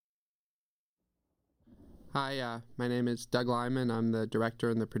Hi, my name is Doug Liman. I'm the director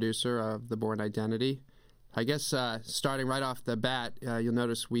and the producer of the Bourne Identity. I guess starting right off the bat, you'll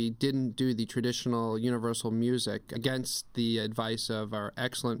notice we didn't do the traditional Universal music against the advice of our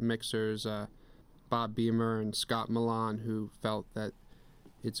excellent mixers, Bob Beamer and Scott Milan, who felt that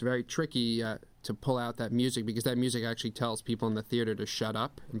it's very tricky to pull out that music because that music actually tells people in the theater to shut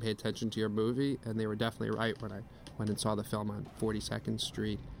up and pay attention to your movie, and they were definitely right when I went and saw the film on 42nd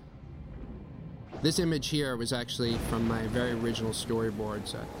Street. This image here was actually from my very original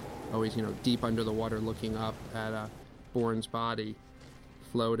storyboards, always, deep under the water looking up at Bourne's body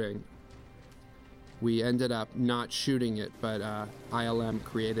floating. We ended up not shooting it, but ILM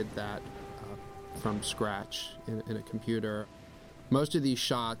created that from scratch in a computer. Most of these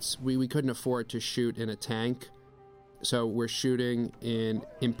shots, we couldn't afford to shoot in a tank, so we're shooting in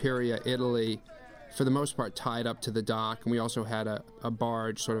Imperia, Italy, for the most part tied up to the dock, and we also had a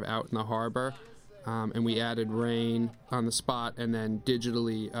barge sort of out in the harbor. And we added rain on the spot, and then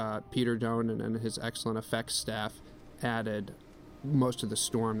digitally Peter Donan and his excellent effects staff added most of the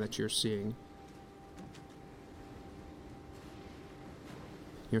storm that you're seeing.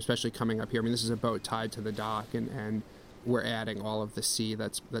 Especially coming up here. I mean, this is a boat tied to the dock, and we're adding all of the sea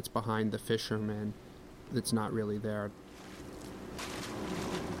that's behind the fishermen that's not really there.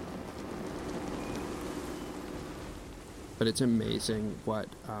 But it's amazing what...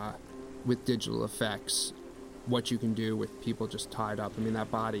 with digital effects, what you can do with people just tied up. I mean, that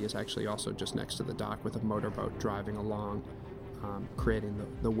body is actually also just next to the dock with a motorboat driving along, creating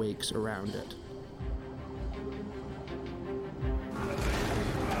the wakes around it.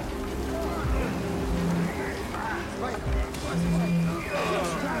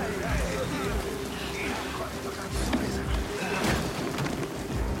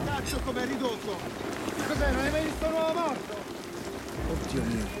 Cazzo, com'è ridotto! Cos'è, non hai mai visto un uomo morto? Oddio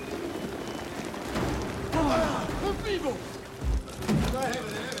mio! Non vivo!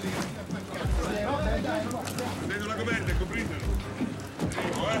 Prendo la coperta e copritelo.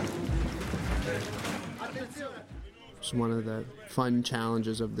 So one of the fun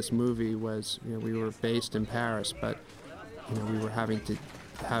challenges of this movie was, we were based in Paris, but we were having to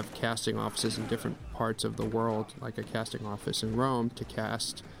have casting offices in different parts of the world, like a casting office in Rome, to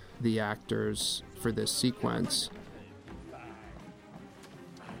cast the actors for this sequence.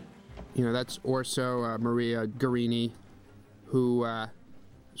 That's Orso Maria Guarini, who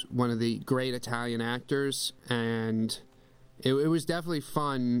is one of the great Italian actors, and it was definitely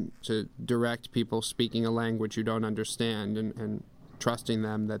fun to direct people speaking a language you don't understand and trusting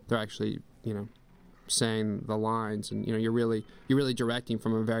them that they're actually, saying the lines, and you're really directing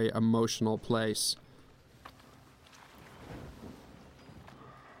from a very emotional place.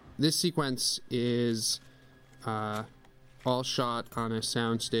 This sequence is all shot on a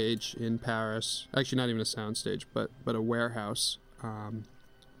soundstage in Paris. Actually, not even a soundstage, but a warehouse.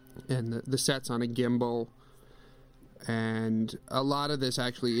 And the set's on a gimbal. And a lot of this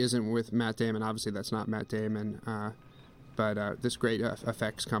actually isn't with Matt Damon. Obviously, that's not Matt Damon. But this great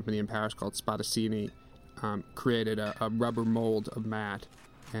effects company in Paris called Spadaccini created a rubber mold of Matt.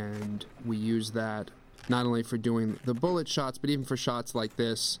 And we used that not only for doing the bullet shots, but even for shots like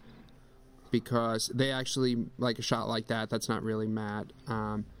this, because they actually like a shot like that's not really Matt,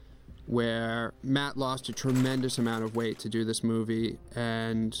 where Matt lost a tremendous amount of weight to do this movie,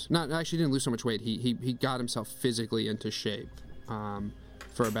 and didn't lose so much weight, he got himself physically into shape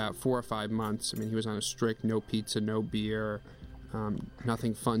for about 4 or 5 months. I mean, he was on a strict no pizza, no beer,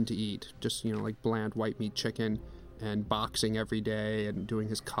 nothing fun to eat, just like bland white meat chicken, and boxing every day, and doing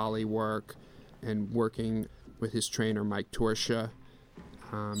his collie work, and working with his trainer Mike Torsha.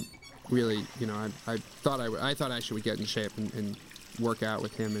 Really, I thought I actually would get in shape and work out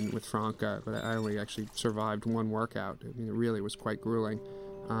with him and with Franca, but I only actually survived one workout. I mean, it really was quite grueling.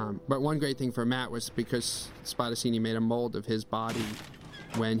 But one great thing for Matt was because Spadaccini made a mold of his body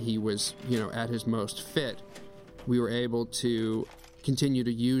when he was, at his most fit, we were able to continue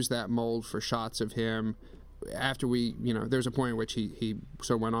to use that mold for shots of him after we, there was a point at which he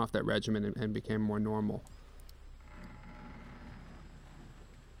sort of went off that regimen and became more normal.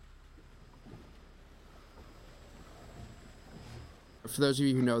 For those of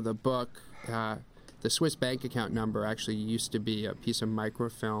you who know the book, the Swiss bank account number actually used to be a piece of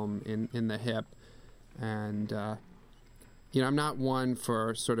microfilm in the hip. And, I'm not one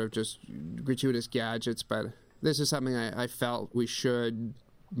for sort of just gratuitous gadgets, but this is something I felt we should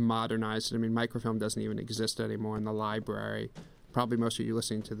modernize. I mean, microfilm doesn't even exist anymore in the library. Probably most of you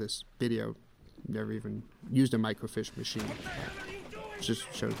listening to this video never even used a microfiche machine. It just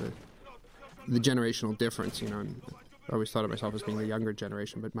shows the generational difference, always thought of myself as being the younger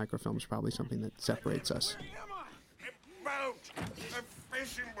generation, but microfilm is probably something that separates us. About a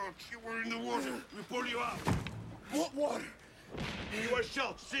fishing boat. You were in the water. We pulled you out. What water? You were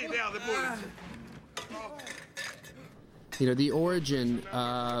shot. See there, the bullet. You know, the origin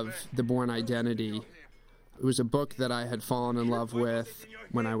of the Bourne Identity, it was a book that I had fallen in love with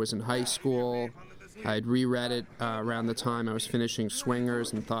when I was in high school. I had reread it around the time I was finishing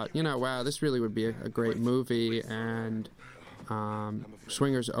Swingers and thought, you know, wow, this really would be a great movie. And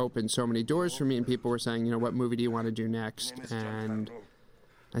Swingers opened so many doors for me, and people were saying, you know, what movie do you want to do next? And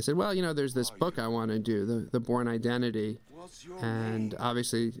I said, well, you know, there's this book I want to do, the Bourne Identity. And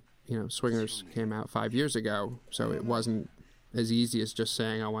obviously, you know, Swingers came out 5 years ago, so it wasn't as easy as just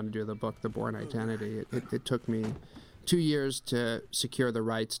saying I want to do the book, The Bourne Identity. It took me 2 years to secure the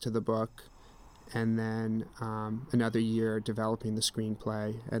rights to the book, and then another year developing the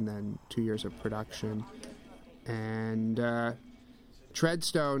screenplay, and then 2 years of production. And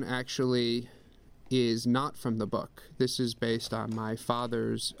Treadstone actually is not from the book. This is based on my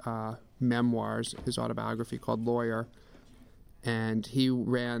father's memoirs, his autobiography called Lawyer. And he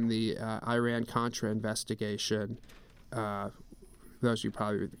ran the Iran-Contra investigation. Those of you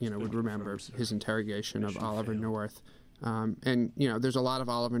probably would remember his interrogation of Oliver North. And, you know, there's a lot of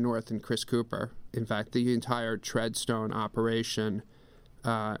Oliver North and Chris Cooper. In fact, the entire Treadstone operation,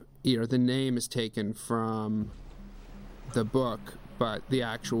 the name is taken from the book, but the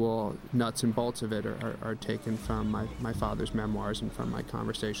actual nuts and bolts of it are taken from my father's memoirs and from my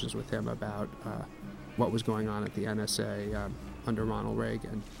conversations with him about what was going on at the NSA under Ronald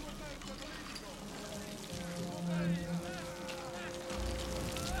Reagan.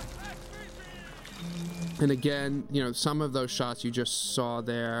 And again, you know, some of those shots you just saw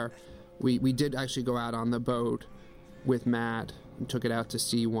there, we did actually go out on the boat with Matt and took it out to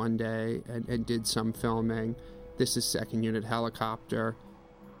sea one day and did some filming. This is second unit helicopter.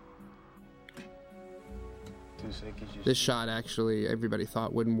 This shot actually everybody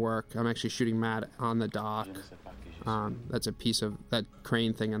thought wouldn't work. I'm actually shooting Matt on the dock. That's a piece of that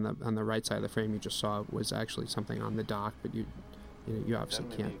crane thing on the right side of the frame you just saw was actually something on the dock, but you obviously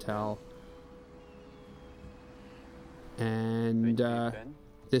can't tell. And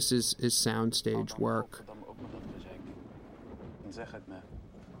this is soundstage work.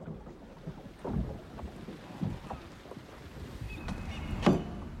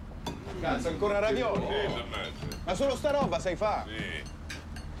 Cazzo, ancora ravioli? Ma solo sta roba sai fare?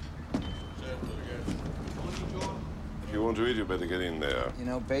 If you want to eat, you better get in there. You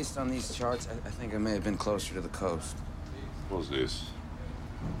know, based on these charts, I think I may have been closer to the coast. What's this?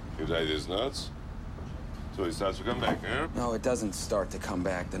 You tied his nuts? So he starts to come back, huh? No, it doesn't start to come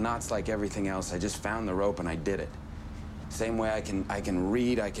back. The knot's like everything else. I just found the rope and I did it. Same way I can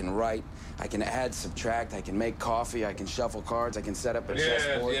read, I can write, I can add, subtract, I can make coffee, I can shuffle cards, I can set up a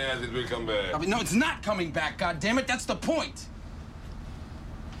chessboard. Yes, it will come back. No, it's not coming back, goddammit, that's the point!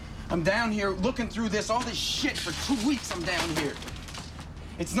 I'm down here looking through all this shit for 2 weeks I'm down here.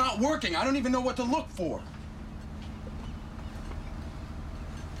 It's not working, I don't even know what to look for.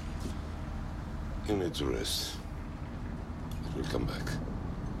 You need to rest. It will come back.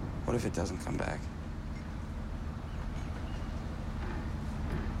 What if it doesn't come back?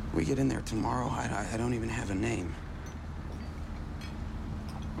 We get in there tomorrow, I don't even have a name.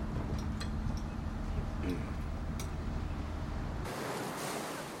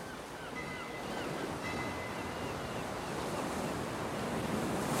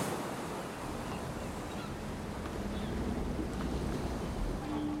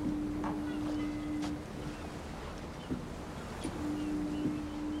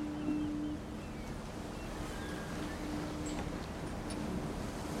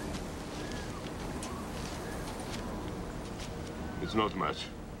 It's not much,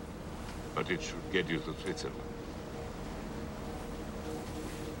 but it should get you to Switzerland.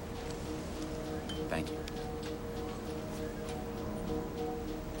 Thank you.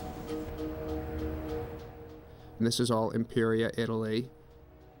 And this is all Imperia, Italy.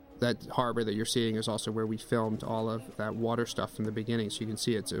 That harbor that you're seeing is also where we filmed all of that water stuff from the beginning, so you can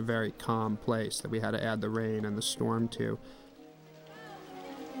see it's a very calm place that we had to add the rain and the storm to.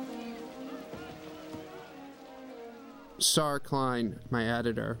 Sarah Klein, my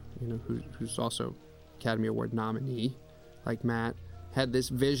editor, who's also Academy Award nominee, like Matt, had this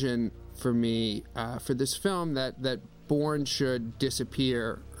vision for me for this film that Bourne should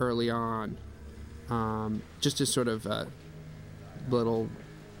disappear early on, just as sort of a little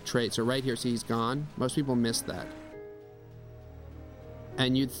trait. So right here, see, he's gone. Most people miss that.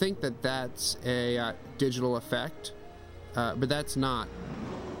 And you'd think that that's a digital effect, but that's not.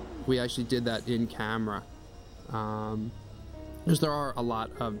 We actually did that in camera. Because there are a lot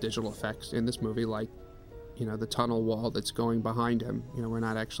of digital effects in this movie, like, the tunnel wall that's going behind him. We're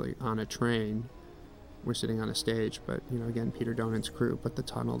not actually on a train. We're sitting on a stage, but, again, Peter Donan's crew put the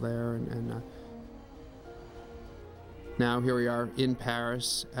tunnel there. And now here we are in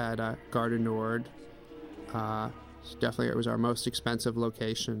Paris at Gare du Nord. Definitely it was our most expensive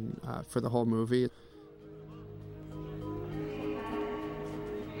location for the whole movie.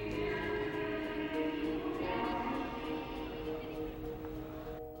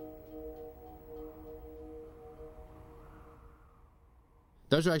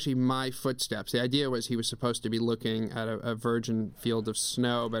 Those are actually my footsteps. The idea was he was supposed to be looking at a virgin field of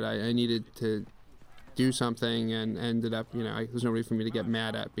snow, but I needed to do something and ended up, there's nobody for me to get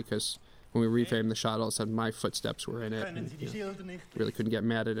mad at, because when we reframed the shot, all of a sudden my footsteps were in it. And, really couldn't get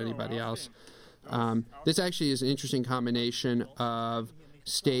mad at anybody else. This actually is an interesting combination of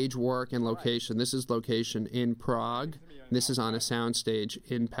stage work and location. This is location in Prague. This is on a soundstage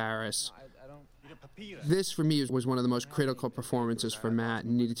in Paris. This, for me, was one of the most critical performances for Matt,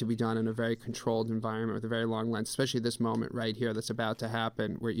 and needed to be done in a very controlled environment with a very long lens, especially this moment right here that's about to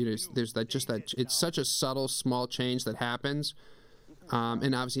happen, where there's that it's such a subtle, small change that happens,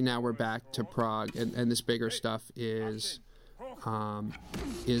 and obviously now we're back to Prague, and this bigger stuff is the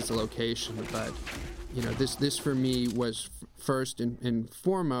location. But this for me was first and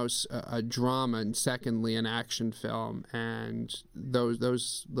foremost a drama, and secondly an action film, and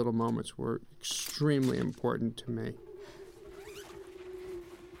those little moments were extremely important to me.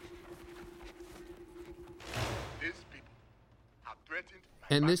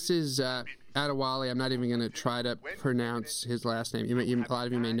 And this is Adewale. I'm not even going to try to pronounce his last name. A lot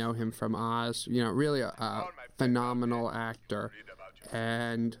of you may know him from Oz. Really a phenomenal actor.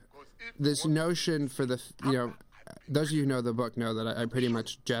 And this notion for those of you who know the book know that I pretty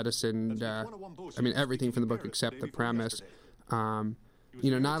much jettisoned, everything from the book except the premise.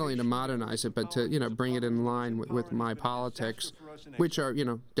 Not only to modernize it, but to, bring it in line with my politics, which are,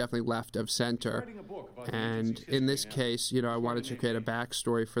 definitely left of center. And in this case, I wanted to create a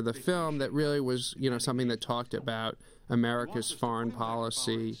backstory for the film that really was, something that talked about America's foreign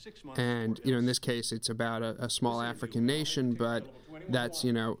policy. And, in this case, it's about a small African nation, but that's,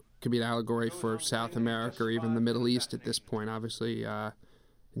 could be an allegory for South America or even the Middle East at this point. Obviously,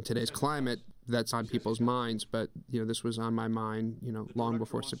 in today's climate, that's on people's minds, but this was on my mind long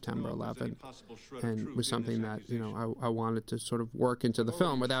before September 11th, and was something that I wanted to sort of work into the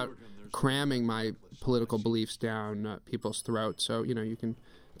film without cramming my political beliefs down people's throats. So you can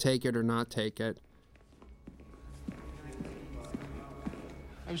take it or not take it.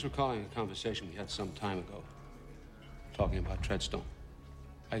 I was recalling a conversation we had some time ago, talking about Treadstone.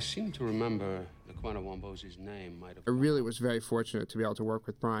 I seem to remember Laquana Wambosi's name might have... I really was very fortunate to be able to work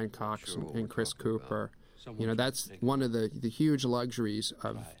with Brian Cox and Chris Cooper. That's one of the huge luxuries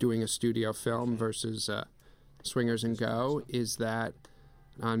of doing a studio film versus Swingers and Go, is that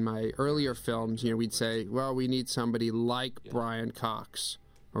on my earlier films, we'd say, well, we need somebody like Brian Cox,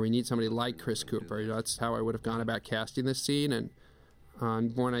 or we need somebody like Chris Cooper. That's how I would have gone about casting this scene. And on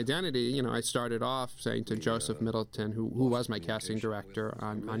Bourne Identity, I started off saying to Joseph Middleton, who was my casting director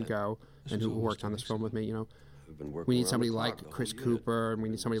on Go, and who worked on this film with me, we need somebody like Chris Cooper, and we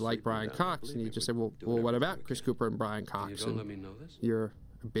need somebody like Brian Cox. And he just said, well, what about Chris Cooper and Brian Cox? And you're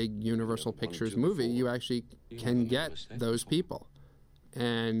a big Universal Pictures movie, you actually can get those people.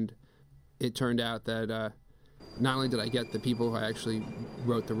 And it turned out that not only did I get the people who I actually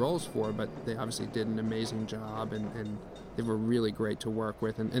wrote the roles for, but they obviously did an amazing job, and they were really great to work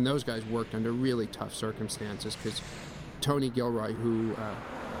with. And those guys worked under really tough circumstances, because Tony Gilroy, who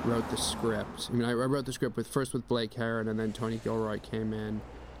wrote the script, I wrote the script first with Blake Herron, and then Tony Gilroy came in.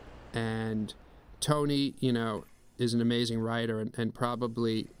 And Tony, is an amazing writer, and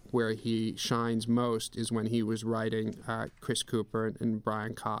probably where he shines most is when he was writing Chris Cooper and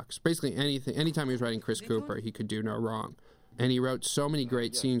Brian Cox. Basically anytime he was writing Chris Cooper, he could do no wrong. And he wrote so many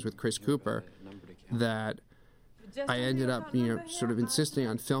great scenes with Chris Cooper that I ended up, sort of insisting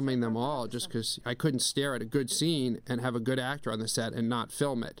on filming them all, just because I couldn't stare at a good scene and have a good actor on the set and not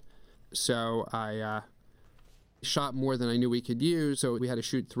film it. So I shot more than I knew we could use, so we had to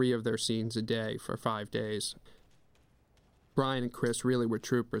shoot 3 of their scenes a day for 5 days. Brian and Chris really were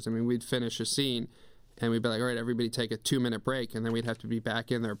troopers. We'd finish a scene, and we'd be like, all right, everybody take a 2-minute break, and then we'd have to be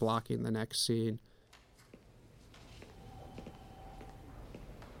back in there blocking the next scene.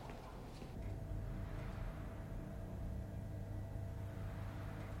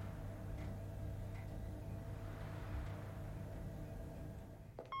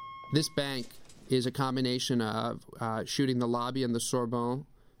 This bank is a combination of shooting the lobby in the Sorbonne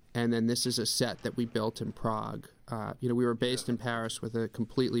And then this is a set that we built in Prague. We were based in Paris with a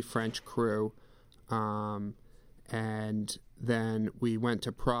completely French crew. And then we went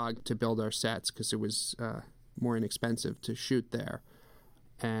to Prague to build our sets because it was more inexpensive to shoot there.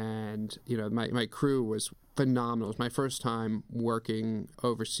 And, my crew was phenomenal. It was my first time working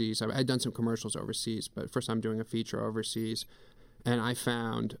overseas. I'd done some commercials overseas, but first time doing a feature overseas. And I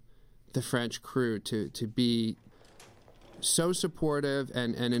found the French crew to be so supportive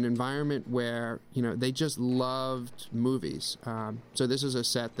and an environment where, they just loved movies. So this is a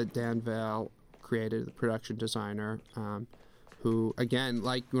set that Dan Vale created, the production designer, who, again,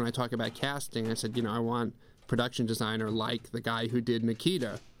 like when I talk about casting, I said, I want production designer like the guy who did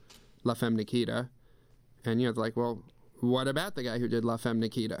Nikita, La Femme Nikita. And, they're like, well, what about the guy who did La Femme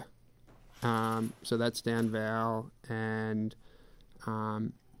Nikita? So that's Dan Vale. And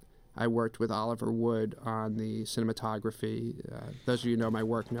I worked with Oliver Wood on the cinematography. Those of you who know my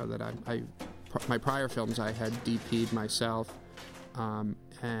work know that my prior films I had DP'd myself.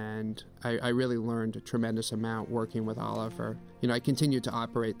 And I really learned a tremendous amount working with Oliver. I continued to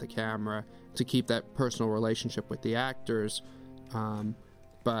operate the camera to keep that personal relationship with the actors.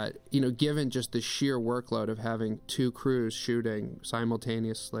 But, given just the sheer workload of having two crews shooting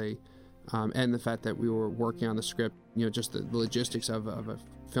simultaneously, and the fact that we were working on the script, just the logistics of a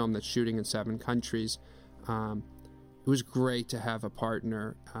film that's shooting in 7 countries, it was great to have a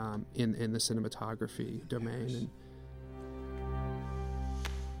partner in the cinematography domain.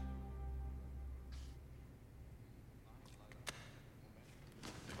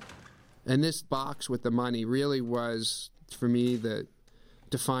 And this box with the money really was, for me, the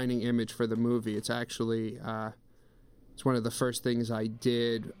defining image for the movie. It's actually, it's one of the first things I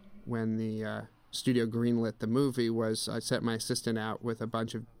did when the studio greenlit the movie. Was I sent my assistant out with a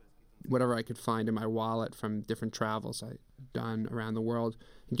bunch of whatever I could find in my wallet from different travels I'd done around the world,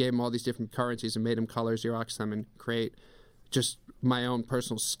 and gave him all these different currencies and made him color Xerox them and create just my own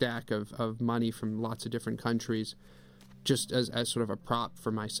personal stack of money from lots of different countries, just as sort of a prop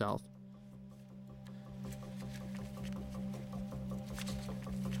for myself.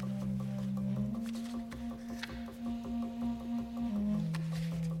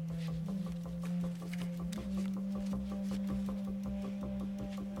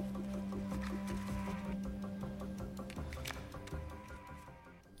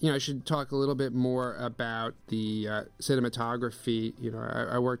 I should talk a little bit more about the cinematography.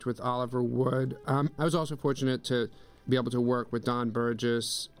 I worked with Oliver Wood. I was also fortunate to be able to work with Don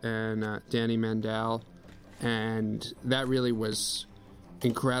Burgess and Danny Mandel, and that really was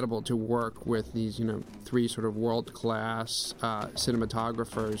incredible to work with these, 3 sort of world-class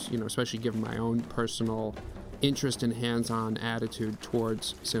cinematographers, especially given my own personal interest and hands-on attitude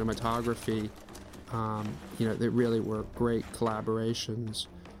towards cinematography. They really were great collaborations.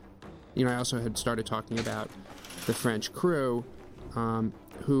 I also had started talking about the French crew,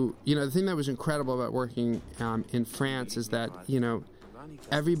 who, the thing that was incredible about working in France is that,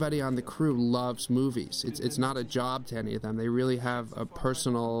 everybody on the crew loves movies. It's not a job to any of them. They really have a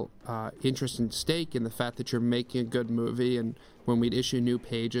personal interest and stake in the fact that you're making a good movie, and when we'd issue new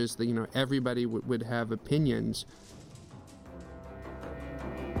pages, everybody would have opinions.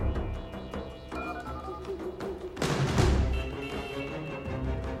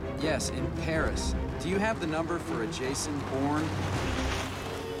 Yes, in Paris. Do you have the number for a Jason Bourne?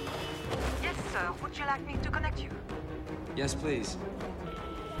 Yes, sir. Would you like me to connect you? Yes, please.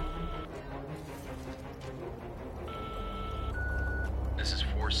 This is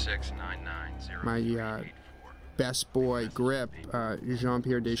 4699. My best boy grip,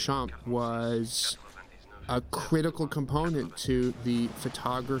 Jean-Pierre Deschamps, was a critical component to the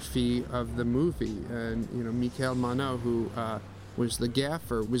photography of the movie. And, Michael Monod, who was the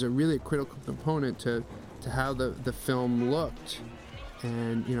gaffer, was a really critical component to how the film looked.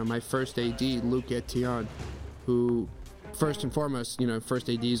 And, my first AD, Luc Etienne, who, first and foremost, first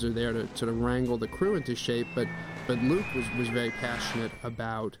ADs are there to sort of wrangle the crew into shape, but Luc was very passionate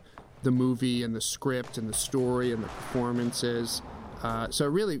about the movie and the script and the story and the performances. So it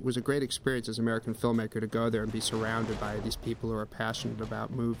really was a great experience as an American filmmaker to go there and be surrounded by these people who are passionate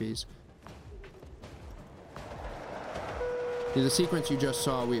about movies. The sequence you just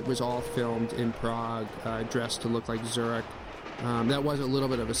saw was all filmed in Prague, dressed to look like Zurich. That was a little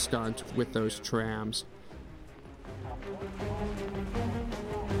bit of a stunt with those trams.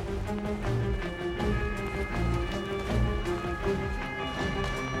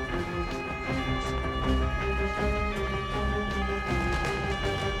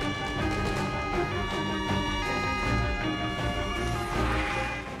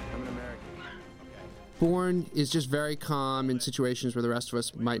 Bourne is just very calm in situations where the rest of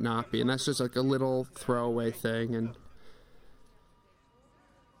us might not be, and that's just like a little throwaway thing. And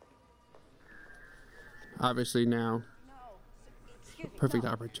obviously now, perfect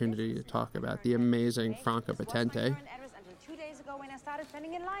opportunity to talk about the amazing Franca Potente.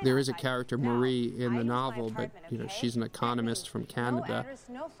 There is a character, Marie, in the novel, but she's an economist from Canada.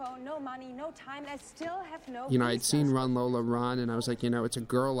 No phone, no money, no time, I still have no I'd seen Run Lola Run, and I was like, it's a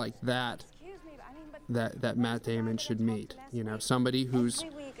girl like that Matt Damon should meet. Somebody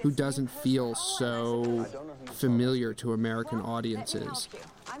who doesn't feel so familiar to American audiences.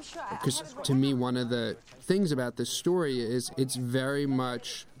 Because to me, one of the things about this story is it's very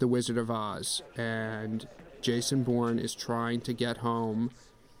much The Wizard of Oz, and Jason Bourne is trying to get home,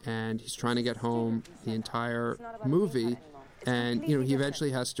 and he's trying to get home the entire movie, and he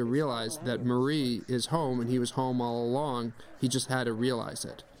eventually has to realize that Marie is home, and he was home all along. He just had to realize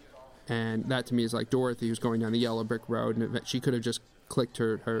it. And that to me is like Dorothy, who's going down the yellow brick road, and she could have just clicked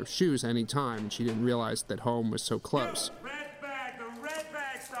her shoes any time, and she didn't realize that home was so close. The red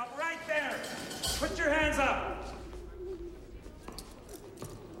bag, stop right there. Put your hands up.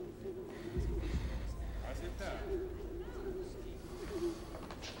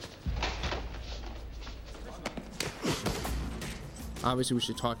 Obviously, we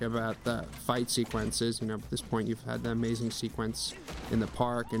should talk about the fight sequences. At this point, you've had the amazing sequence in the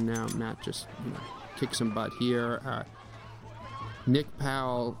park, and now Matt just kicks some butt here. Nick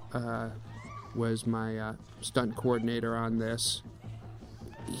Powell was my stunt coordinator on this.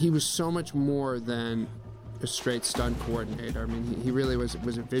 He was so much more than a straight stunt coordinator. I mean, he really was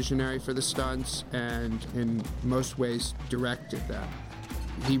a visionary for the stunts, and in most ways directed them.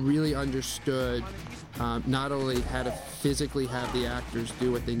 He really understood not only how to physically have the actors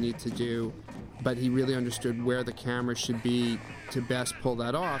do what they need to do, but he really understood where the camera should be to best pull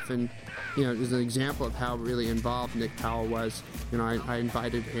that off. And, as an example of how really involved Nick Powell was, I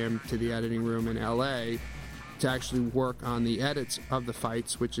invited him to the editing room in LA to actually work on the edits of the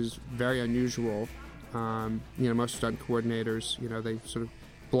fights, which is very unusual. Most stunt coordinators, they sort of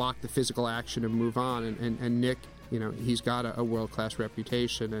block the physical action and move on. And Nick, he's got a world-class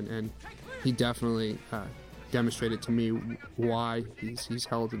reputation, and he definitely demonstrated to me why he's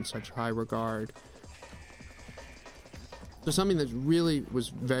held in such high regard. So something that really was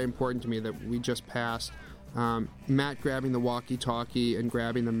very important to me that we just passed, Matt grabbing the walkie-talkie and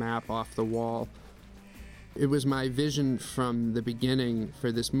grabbing the map off the wall. It was my vision from the beginning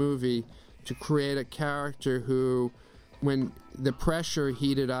for this movie to create a character who, when the pressure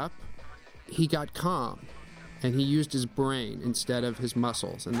heated up, he got calm. And he used his brain instead of his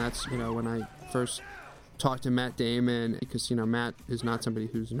muscles. And that's, when I first talked to Matt Damon, because, Matt is not somebody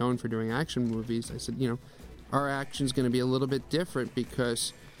who's known for doing action movies, I said, our action's going to be a little bit different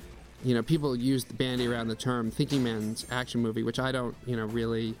because, people use the bandy around the term thinking man's action movie, which I don't,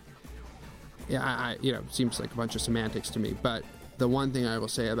 really, seems like a bunch of semantics to me. But the one thing I will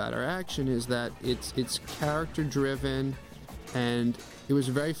say about our action is that it's character-driven, and it was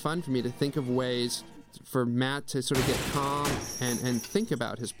very fun for me to think of ways for Matt to sort of get calm and think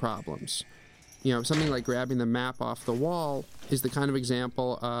about his problems. Something like grabbing the map off the wall is the kind of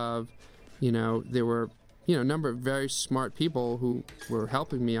example of, there were, a number of very smart people who were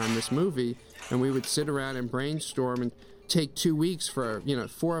helping me on this movie, and we would sit around and brainstorm and take 2 weeks for,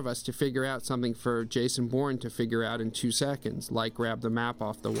 4 of us to figure out something for Jason Bourne to figure out in 2 seconds, like grab the map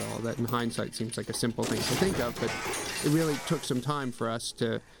off the wall. That in hindsight seems like a simple thing to think of, but it really took some time for us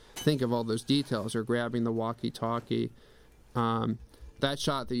to think of all those details, or grabbing the walkie-talkie. That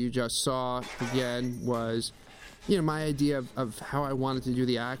shot that you just saw, again, was, my idea of how I wanted to do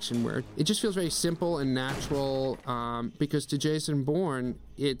the action, where it just feels very simple and natural, because to Jason Bourne,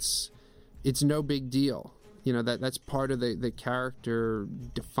 it's no big deal. That's part of the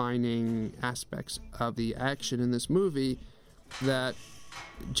character-defining aspects of the action in this movie, that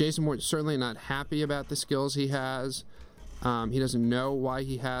Jason Bourne is certainly not happy about the skills he has. He doesn't know why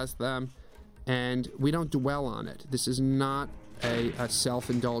he has them, and we don't dwell on it. This is not a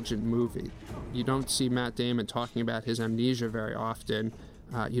self-indulgent movie. You don't see Matt Damon talking about his amnesia very often.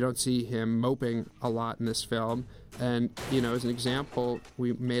 You don't see him moping a lot in this film. And, as an example,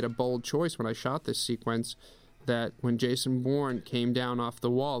 we made a bold choice when I shot this sequence that when Jason Bourne came down off the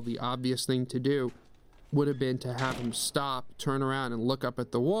wall, the obvious thing to do would have been to have him stop, turn around, and look up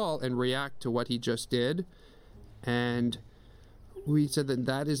at the wall and react to what he just did. And we said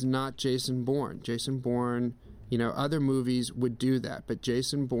that is not Jason Bourne. Jason Bourne, other movies would do that, but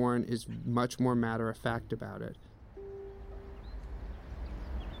Jason Bourne is much more matter-of-fact about it.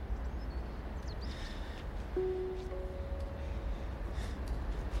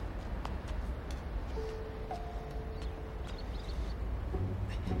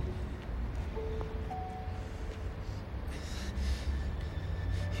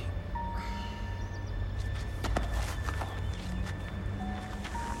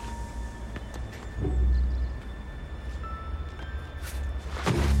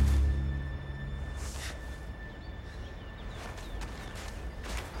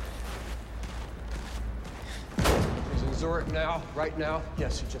 resort now, right now?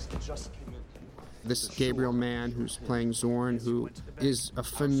 Yes, he just came in. This Gabriel Mann, who's playing Zorn, who is a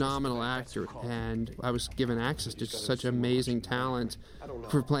phenomenal actor, and I was given access to such amazing talent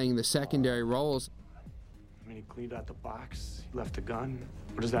for playing the secondary roles. I mean, he cleaned out the box, he left the gun.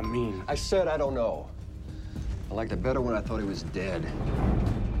 What does that mean? I said I don't know. I liked it better when I thought he was dead.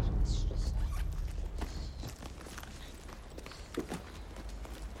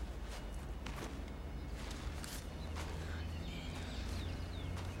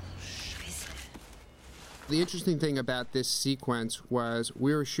 The interesting thing about this sequence was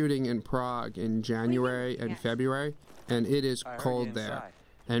we were shooting in Prague in January and February, and it is cold there.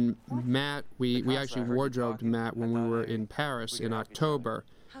 And Matt, we actually wardrobed Matt when we were in Paris in October.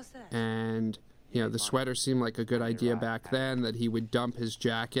 And, you know, the sweater seemed like a good idea back then, that he would dump his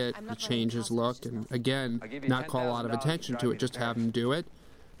jacket to change his look, and again, not call a lot of attention to it, just have him do it.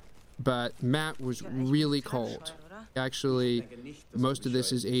 But Matt was really cold. Actually, most of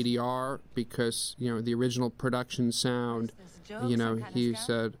this is ADR because, you know, the original production sound, you know, he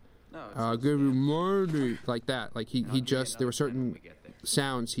said, good morning, like that. Like he just, there were certain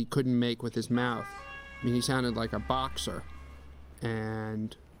sounds he couldn't make with his mouth. I mean, he sounded like a boxer.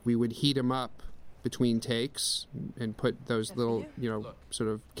 And we would heat him up between takes and put those little, you know, sort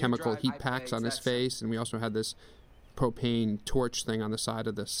of chemical heat packs on his face. And we also had this propane torch thing on the side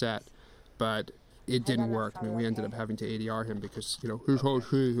of the set. But it didn't work. I mean, we ended up having to ADR him because, you know, his whole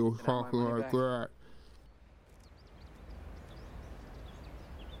shit, he was talking like that.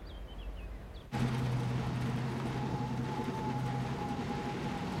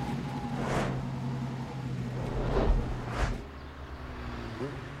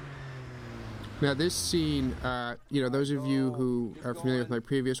 Now, this scene, you know, those of you who are familiar with my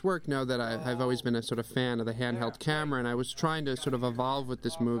previous work know that I've always been a sort of fan of the handheld camera, and I was trying to sort of evolve with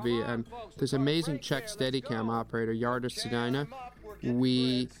this movie, and this amazing Czech Steadicam operator, Jarda Sedina,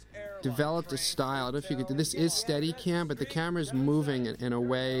 we developed a style. I don't know if you could, this is Steadicam, but the camera is moving in a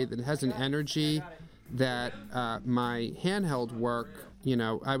way that has an energy that my handheld work, you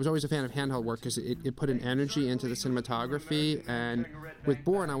know, I was always a fan of handheld work because it put an energy into the cinematography, and with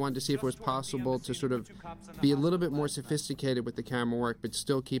Bourne, I wanted to see if it was possible to sort of be a little bit more sophisticated with the camera work, but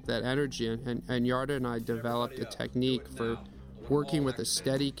still keep that energy. And Jarda and I developed a technique for working with a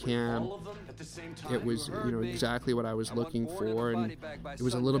Steadicam. It was, you know, exactly what I was looking for, and it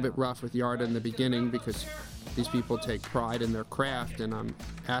was a little bit rough with Jarda in the beginning because these people take pride in their craft, and I'm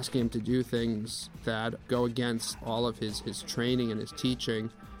asking him to do things that go against all of his training and his teaching.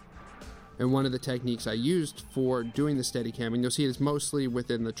 And one of the techniques I used for doing the Steadicam, and you'll see it's mostly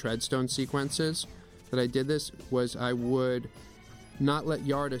within the Treadstone sequences that I did this, was I would not let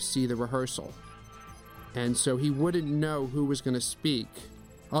Jarda see the rehearsal. And so he wouldn't know who was going to speak.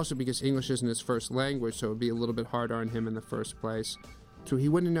 Also because English isn't his first language, so it would be a little bit harder on him in the first place. So he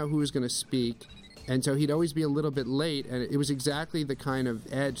wouldn't know who was going to speak. And so he'd always be a little bit late, and it was exactly the kind of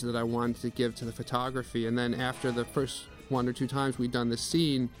edge that I wanted to give to the photography. And then after the first one or two times we'd done this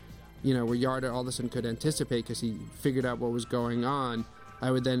scene, you know, where Jarda all of a sudden could anticipate because he figured out what was going on,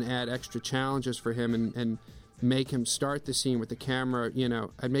 I would then add extra challenges for him and make him start the scene with the camera. You know,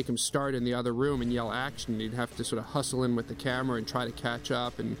 I'd make him start in the other room and yell action, and he'd have to sort of hustle in with the camera and try to catch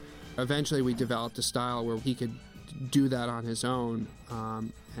up. And eventually we developed a style where he could do that on his own.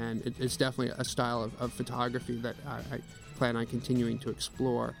 And it's definitely a style of photography that I plan on continuing to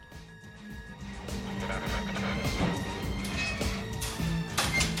explore.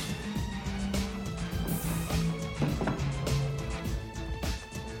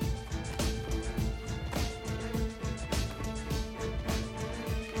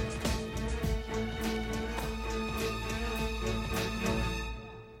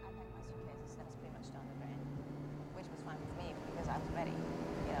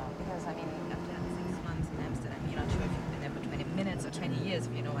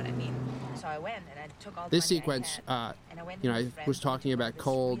 This sequence, you know, I was talking about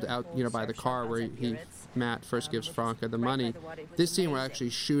cold out, you know, by the car where Matt first gives Franca the money. This scene we're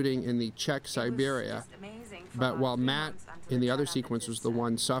actually shooting in the Czech Siberia, but while Matt in the other sequence was the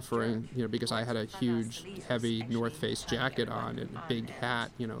one suffering, you know, because I had a huge, heavy North Face jacket on and a big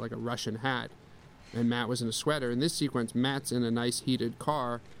hat, you know, like a Russian hat, and Matt was in a sweater. In this sequence, Matt's in a nice heated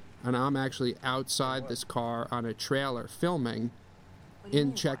car, and I'm actually outside this car on a trailer filming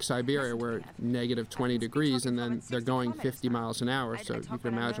in Czech Siberia, where negative 20 degrees, and then they're going 50 miles an hour, so you can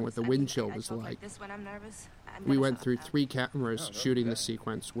imagine what the wind chill was like. We went through 3 cameras shooting the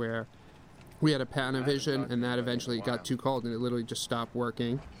sequence where we had a Panavision, and that eventually got too cold, and it literally just stopped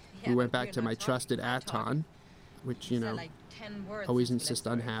working. We went back to my trusted Aton, which, you know, always insist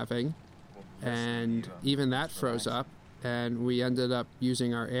on having, and even that froze up. and we ended up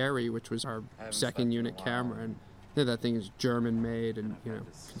using our Airy, which was our second unit camera, and that thing is German made and can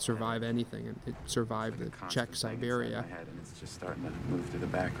survive anything, and it survived the Czech Siberia. And it's just starting to move through the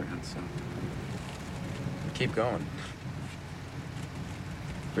background, so keep going.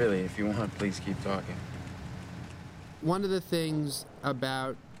 Really, if you want, please keep talking. One of the things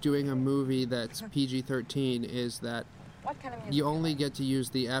about doing a movie that's PG-13 is that you only get to use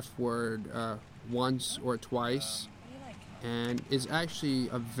the F word once or twice, and it's actually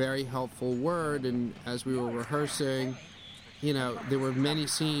a very helpful word. And as we were rehearsing, there were many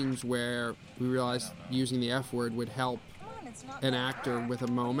scenes where we realized using the F word would help an actor with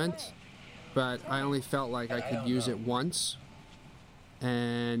a moment, but I only felt like I could use it once.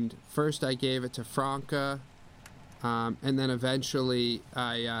 And first I gave it to Franca, and then eventually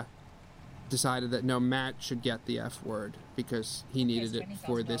I decided that no, Matt should get the F word because he needed it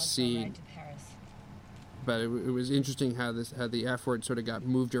for this scene. But it was interesting how the F word sort of got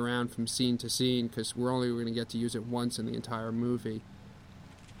moved around from scene to scene because we're only going to get to use it once in the entire movie.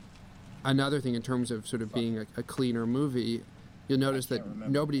 Another thing in terms of sort of being a cleaner movie, you'll notice that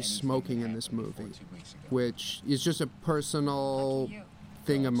nobody's smoking in this movie, which is just a personal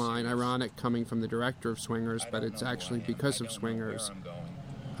thing of mine, ironic coming from the director of Swingers, but it's actually because of Swingers.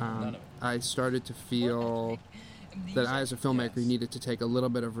 I started to feel that I, as a filmmaker, needed to take a little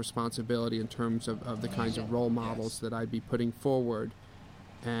bit of responsibility in terms of the kinds of role models that I'd be putting forward.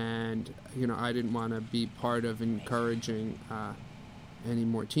 And, I didn't want to be part of encouraging any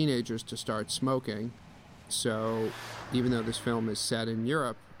more teenagers to start smoking. So even though this film is set in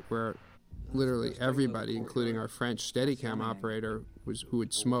Europe, where literally everybody, including our French Steadicam operator, who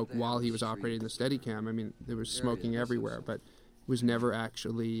would smoke while he was operating the Steadicam, I mean, there was smoking everywhere, but it was never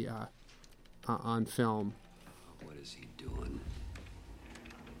actually on film. What is he doing?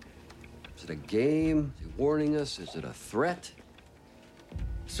 Is it a game? Is he warning us? Is it a threat?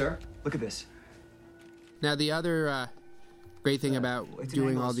 Sir, look at this. Now, the other great thing about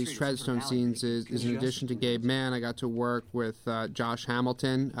doing all these Treadstone scenes is in addition to Gabe Mann, I got to work with Josh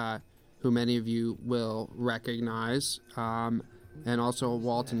Hamilton, who many of you will recognize, and also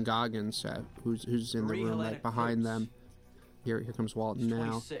Walton Goggins, who's in the room right behind them. Here comes Walton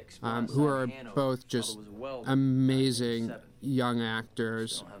now, who are both just amazing young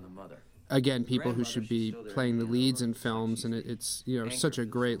actors. Again, people who should be playing the leads in films, and it's such a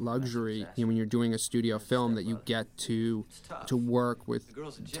great luxury when you're doing a studio film that you get to work with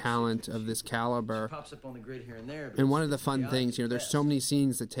talent of this caliber. And one of the fun things, there's so many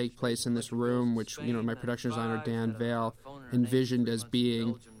scenes that take place in this room, which my production designer Dan Vale envisioned as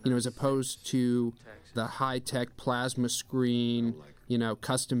being, as opposed to the high-tech plasma screen,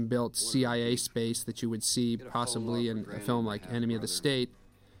 custom-built CIA space that you would see possibly in a film like Enemy of the State,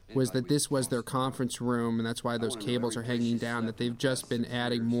 was that this was their conference room, and that's why those cables are hanging down, that they've just been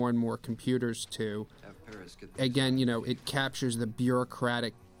adding more and more computers to. Again, it captures the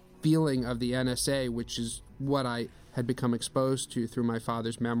bureaucratic feeling of the NSA, which is what I had become exposed to through my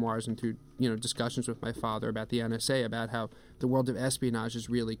father's memoirs and through, discussions with my father about the NSA, about how the world of espionage is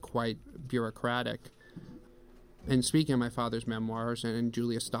really quite bureaucratic. And speaking of my father's memoirs and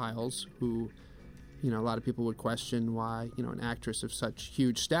Julia Stiles, who, a lot of people would question why, an actress of such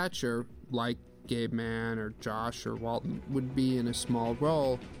huge stature, like Gabe Mann or Josh or Walton, would be in a small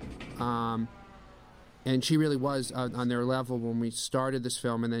role. And she really was on their level when we started this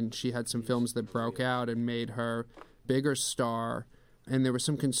film, and then she had some films that broke out and made her bigger star. And there was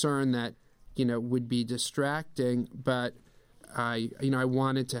some concern that, would be distracting, but I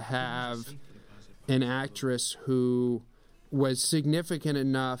wanted to have an actress who was significant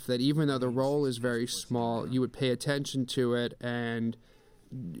enough that even though the role is very small, you would pay attention to it, and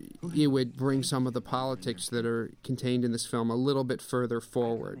it would bring some of the politics that are contained in this film a little bit further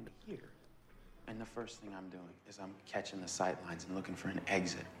forward. And the first thing I'm doing is I'm catching the sight lines and looking for an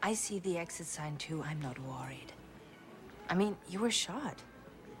exit. I see the exit sign too. I'm not worried. I mean, you were shot.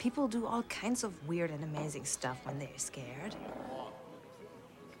 People do all kinds of weird and amazing stuff when they're scared.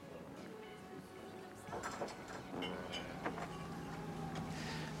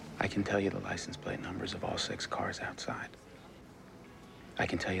 I can tell you the license plate numbers of all 6 cars outside. I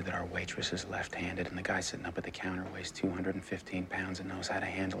can tell you that our waitress is left-handed and the guy sitting up at the counter weighs 215 pounds and knows how to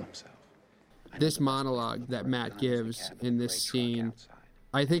handle himself. This monologue that Matt gives in this scene,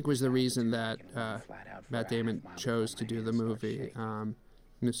 I think, was the reason that Matt Damon chose to do the movie.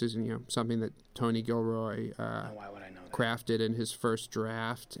 This is, something that Tony Gilroy crafted in his first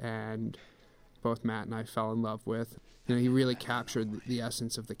draft, and both Matt and I fell in love with. He really captured the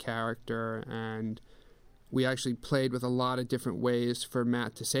essence of the character, and we actually played with a lot of different ways for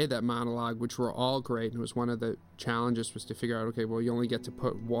Matt to say that monologue, which were all great. And it was one of the challenges was to figure out, okay, well, you only get to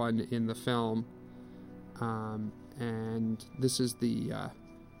put one in the film. And this is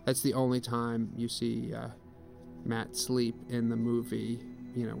that's the only time you see Matt sleep in the movie,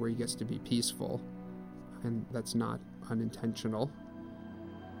 where he gets to be peaceful. And that's not unintentional.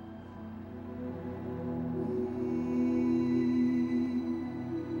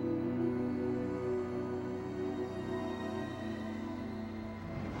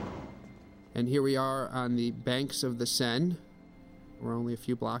 And here we are on the banks of the Seine. We're only a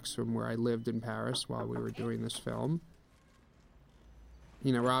few blocks from where I lived in Paris while we were doing this film.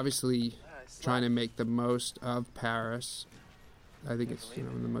 We're obviously trying to make the most of Paris. I think it's, one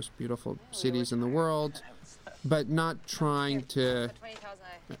of the most beautiful cities in the world, but not trying to...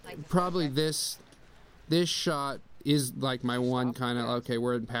 Probably this shot is like my one kind of, okay,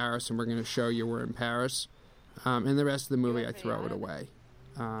 we're in Paris and we're going to show you we're in Paris. And the rest of the movie, I throw it away.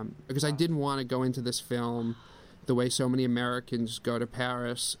 Because I didn't want to go into this film the way so many Americans go to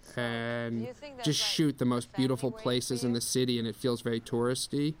Paris and just shoot the most beautiful places in the city, and it feels very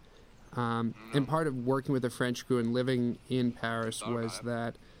touristy. And part of working with a French crew and living in Paris was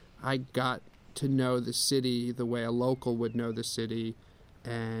that I got to know the city the way a local would know the city,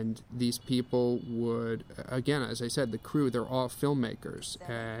 and these people would, again, as I said, the crew, they're all filmmakers,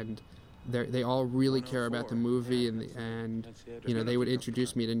 and they all really care about the movie, and they would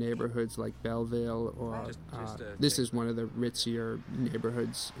introduce me to neighborhoods like Belleville, or this is one of the ritzier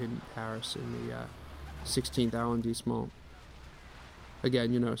neighborhoods in Paris, in the 16th arrondissement.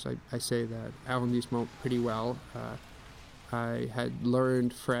 Again, so I say that arrondissement pretty well. I had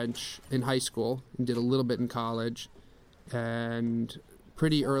learned French in high school and did a little bit in college, and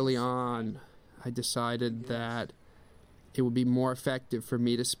pretty early on I decided that it would be more effective for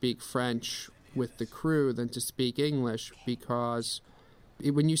me to speak French with the crew than to speak English, because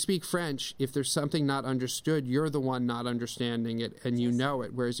when you speak French, if there's something not understood, you're the one not understanding it, and you know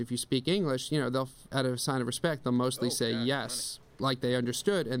it. Whereas if you speak English, they'll, out of a sign of respect, they'll mostly say yes, like they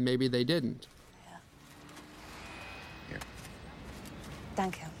understood, and maybe they didn't. Yeah. Here.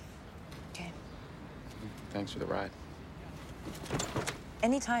 Thank you. Okay. Thanks for the ride.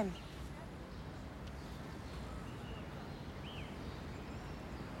 Anytime.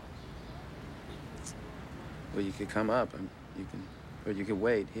 Well, you could come up, and you could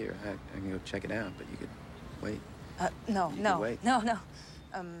wait here. I can go check it out, but you could wait. No.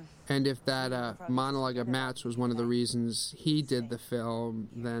 And if that monologue of Matt's was one of the reasons he did the film,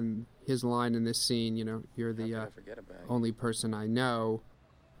 then his line in this scene, you're the only person I know,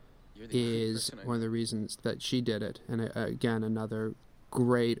 is one of the reasons that she did it. And again, another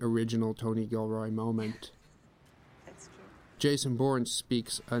great original Tony Gilroy moment. Jason Bourne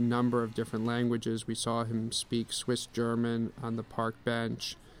speaks a number of different languages. We saw him speak Swiss German on the park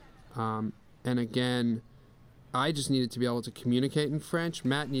bench. And again, I just needed to be able to communicate in French.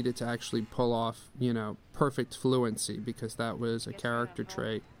 Matt needed to actually pull off, perfect fluency, because that was a character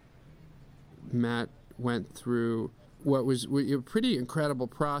trait. Matt went through what was a pretty incredible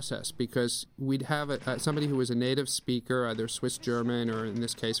process, because we'd have somebody who was a native speaker, either Swiss German, or in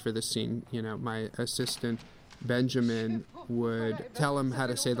this case for this scene, my assistant Benjamin would tell him how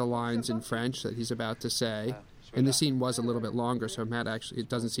to say the lines in French that he's about to say. And the scene was a little bit longer, so Matt actually, it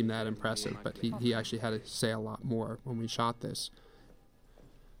doesn't seem that impressive, but he actually had to say a lot more when we shot this.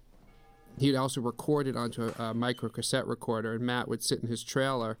 He'd also record it onto a micro cassette recorder, and Matt would sit in his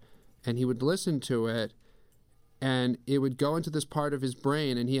trailer, and he would listen to it, and it would go into this part of his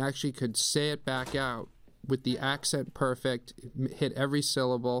brain, and he actually could say it back out with the accent perfect, hit every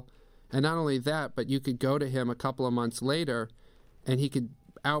syllable. And not only that, but you could go to him a couple of months later, and he could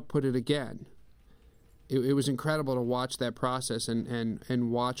output it again. It was incredible to watch that process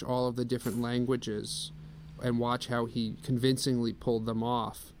and watch all of the different languages and watch how he convincingly pulled them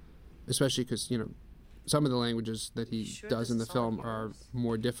off, especially because, some of the languages that he does in the film are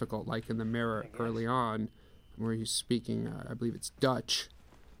more difficult, like in The Mirror early on, where he's speaking, I believe it's Dutch,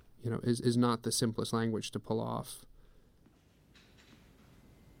 is not the simplest language to pull off.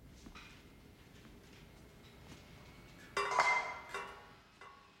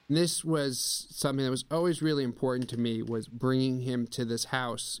 This was something that was always really important to me, was bringing him to this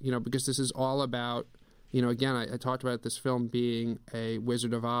house, because this is all about, again, I talked about this film being a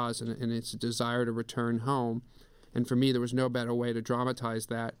Wizard of Oz and its desire to return home. And for me, there was no better way to dramatize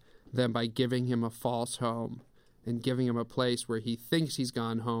that than by giving him a false home and giving him a place where he thinks he's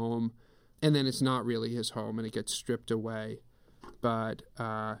gone home, and then it's not really his home and it gets stripped away. But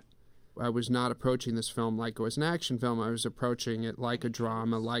I was not approaching this film like it was an action film. I was approaching it like a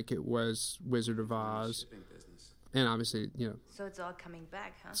drama, like it was Wizard of Oz. And obviously, So it's all coming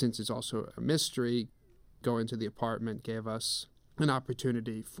back, huh? since it's also a mystery, going to the apartment gave us an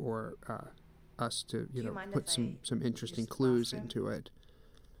opportunity for us to, put some interesting clues into it.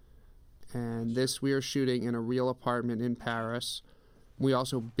 And this, we are shooting in a real apartment in Paris. We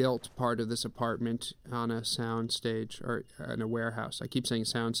also built part of this apartment on a sound stage, or in a warehouse. I keep saying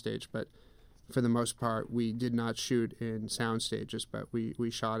sound stage, but for the most part, we did not shoot in sound stages, but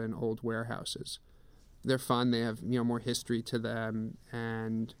we shot in old warehouses. They're fun, they have more history to them,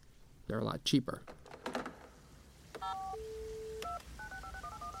 and they're a lot cheaper.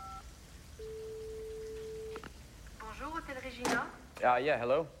 Bonjour, Hotel Regina. Yeah,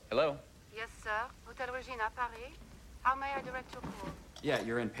 hello? Hello? Yes, sir. Hotel Regina, Paris. How may I direct your call? Yeah,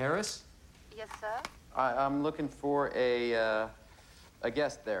 you're in Paris? Yes, sir. I'm looking for a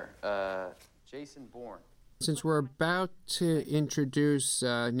guest there, Jason Bourne. Since we're about to introduce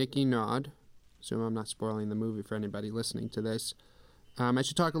Nicky Nod, so I'm not spoiling the movie for anybody listening to this, I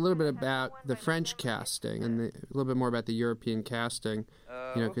should talk a little bit about the French casting and a little bit more about the European casting,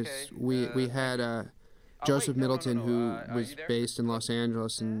 because we had Joseph Middleton, who was based in Los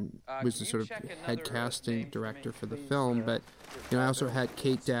Angeles and was the sort of head casting director for the film. But I also had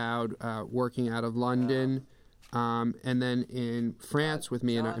Kate Dowd working out of London. And then in France with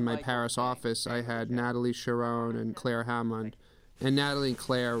me in my Paris office, I had Natalie Sharon and Claire Hammond. And Natalie and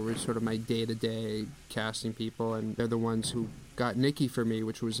Claire were sort of my day-to-day casting people, and they're the ones who got Nicky for me,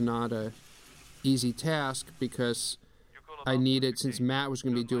 which was not a easy task because I needed, since Matt was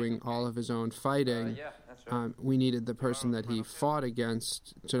going to be doing all of his own fighting, we needed the person that he fought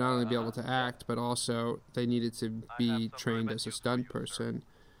against to not only be able to act, but also they needed to be trained as a stunt person.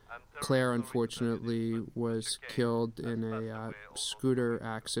 Claire, unfortunately, was killed in a scooter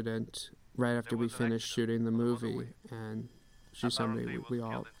accident right after we finished shooting the movie, and she's somebody we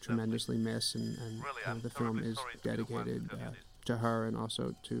all tremendously miss, and the film is dedicated to her and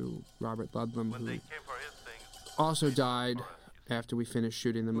also to Robert Ludlum, who also died after we finished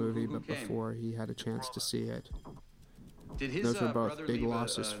shooting the movie, but before he had a chance to see it. Those were both big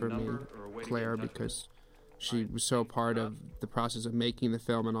losses for me, Claire, because she was so part of the process of making the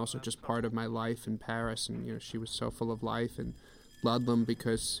film and also just part of my life in Paris, and she was so full of life, and Ludlum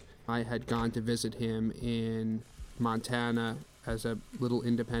because I had gone to visit him in Montana as a little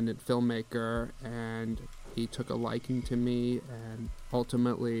independent filmmaker, and he took a liking to me and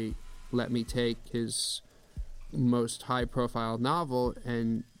ultimately let me take his most high-profile novel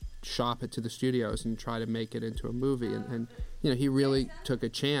and shop it to the studios and try to make it into a movie. And he really took a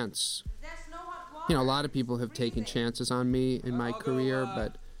chance. A lot of people have taken chances on me in my career,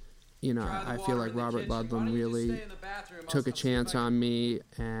 but I feel like Robert Ludlum really took a chance on me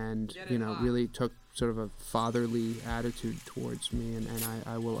and really took sort of a fatherly attitude towards me, and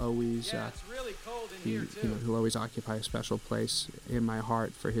I will always he'll always occupy a special place in my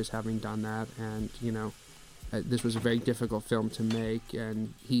heart for his having done that. And this was a very difficult film to make,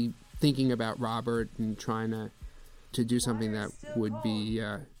 and he thinking about Robert and trying to do something that would be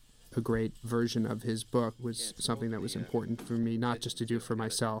a great version of his book was something that was important for me, not just to do for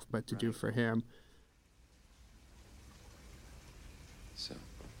myself, but to do for him. So.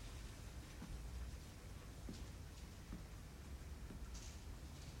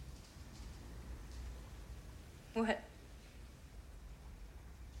 What?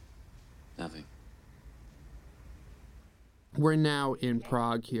 Nothing. We're now in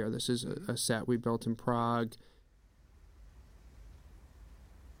Prague here. This is a set we built in Prague.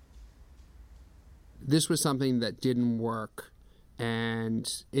 This was something that didn't work. And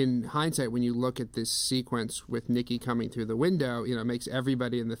in hindsight, when you look at this sequence with Nicky coming through the window, it makes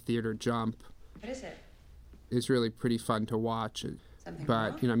everybody in the theater jump. What is it? It's really pretty fun to watch. Something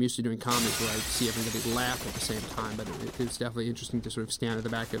but, wrong? I'm used to doing comedies where I see everybody laugh at the same time, but it's definitely interesting to sort of stand at the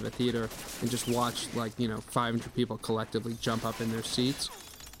back of the theater and just watch, 500 people collectively jump up in their seats.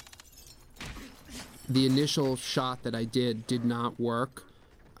 The initial shot that I did not work,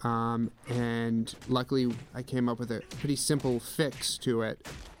 and luckily I came up with a pretty simple fix to it.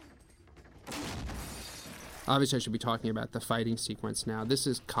 Obviously, I should be talking about the fighting sequence now. This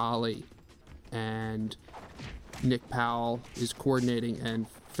is Kali, and Nick Powell is coordinating and,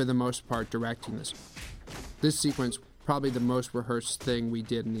 for the most part, directing this. This sequence, probably the most rehearsed thing we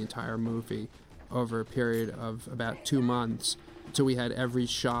did in the entire movie over a period of about 2 months. So we had every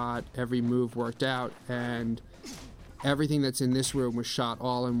shot, every move worked out, and everything that's in this room was shot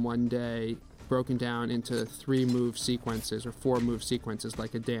all in one day, broken down into 3-move sequences or 4-move sequences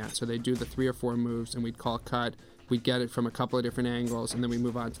like a dance. So they'd do the 3 or 4 moves, and we'd call cut, we'd get it from a couple of different angles, and then we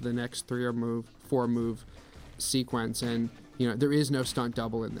move on to the next 4 move sequence. And there is no stunt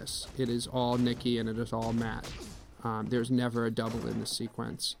double in this. It is all Nikki and it is all Matt. There's never a double in this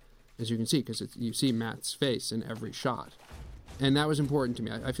sequence, as you can see, because you see Matt's face in every shot. And that was important to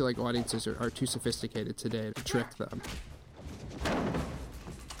me. I feel like audiences are too sophisticated today to trick them.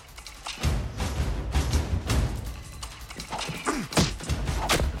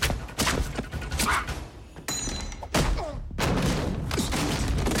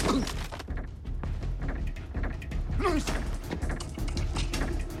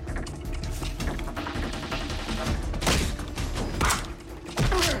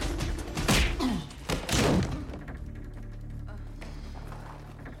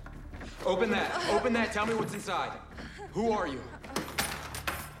 Open that. Tell me what's inside. Who are you?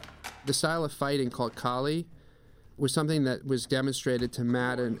 The style of fighting called Kali was something that was demonstrated to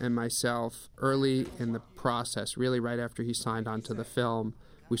Matt and myself early in the process, really right after he signed on to the film.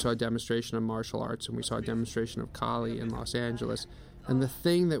 We saw a demonstration of martial arts, and we saw a demonstration of Kali in Los Angeles. And the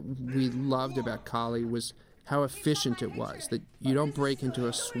thing that we loved about Kali was how efficient it was, that you don't break into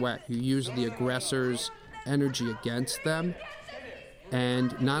a sweat. You use the aggressor's energy against them.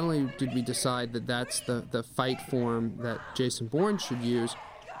 And not only did we decide that that's the fight form that Jason Bourne should use,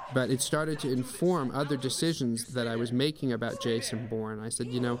 but it started to inform other decisions that I was making about Jason Bourne. I said,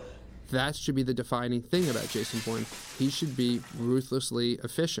 that should be the defining thing about Jason Bourne. He should be ruthlessly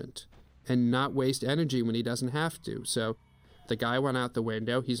efficient and not waste energy when he doesn't have to. So the guy went out the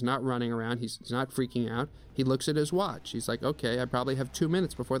window. He's not running around. He's not freaking out. He looks at his watch. He's like, okay, I probably have 2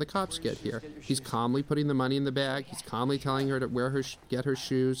 minutes before the cops get here. He's calmly putting the money in the bag. He's calmly telling her to get her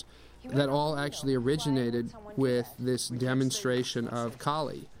shoes. That all actually originated with this demonstration of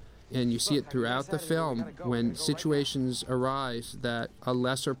Kali. And you see it throughout the film when situations arise that a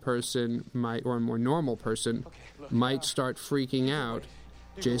lesser person might, or a more normal person, might start freaking out.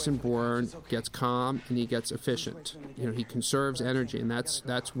 Jason Bourne gets calm and he gets efficient. He conserves energy, and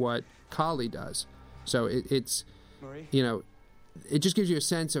that's what Kali does. So it's it just gives you a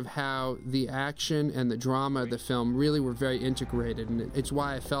sense of how the action and the drama of the film really were very integrated, and it's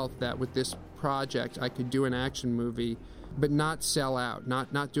why I felt that with this project I could do an action movie, but not sell out,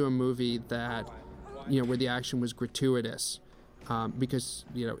 not do a movie that where the action was gratuitous, because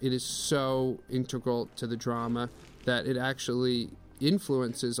it is so integral to the drama that it actually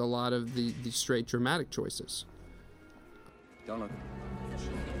influences a lot of the straight dramatic choices. Don't look.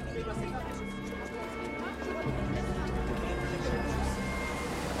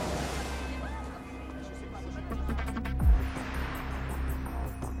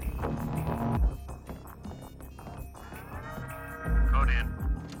 Code in.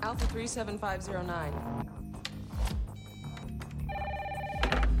 Alpha 37509.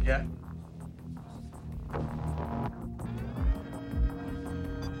 Yeah.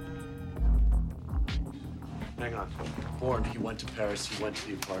 Hang on. Bourne, he went to Paris. He went to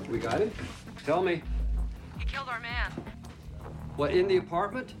the apartment. We got him? Tell me. He killed our man. What, in the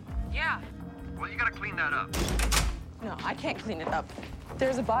apartment? Yeah. Well, you gotta clean that up. No, I can't clean it up.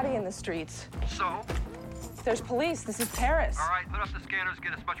 There's a body in the streets. So? There's police. This is Paris. All right, put up the scanners,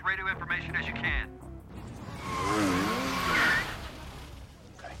 get as much radio information as you can.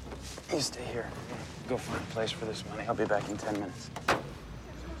 Okay. You stay here. Go find a place for this money. I'll be back in 10 minutes.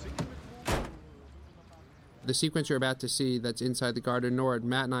 The sequence you're about to see that's inside the Gare du Nord,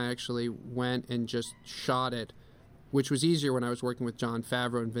 Matt and I actually went and just shot it, which was easier when I was working with Jon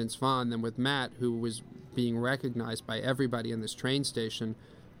Favreau and Vince Vaughn than with Matt, who was being recognized by everybody in this train station.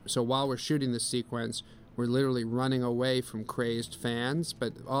 So while we're shooting this sequence, we're literally running away from crazed fans,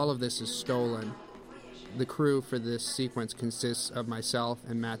 but all of this is stolen. The crew for this sequence consists of myself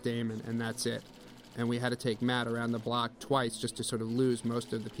and Matt Damon, and that's it. And we had to take Matt around the block twice just to sort of lose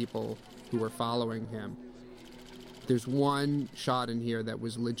most of the people who were following him. There's one shot in here that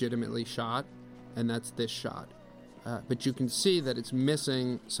was legitimately shot, and that's this shot. But you can see that it's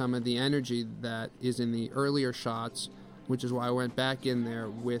missing some of the energy that is in the earlier shots, which is why I went back in there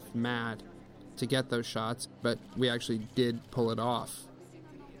with Matt to get those shots, but we actually did pull it off.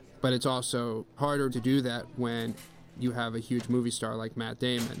 But it's also harder to do that when you have a huge movie star like Matt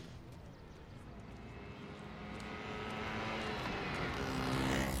Damon.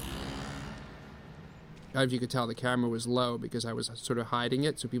 I don't know if you could tell the camera was low because I was sort of hiding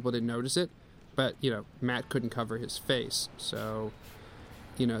it so people didn't notice it. But, Matt couldn't cover his face. So,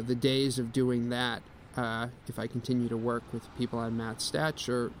 the days of doing that, if I continue to work with people on Matt's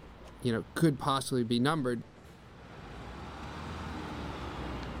stature, could possibly be numbered.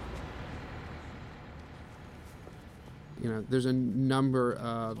 there's a number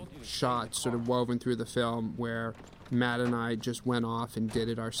of shots sort of woven through the film where Matt and I just went off and did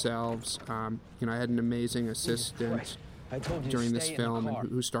it ourselves. I had an amazing assistant during this film and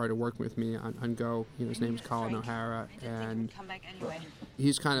who started working with me on Go. His name's Colin O'Hara, and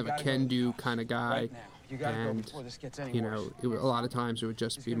he's kind of a can-do kind of guy. And, a lot of times it would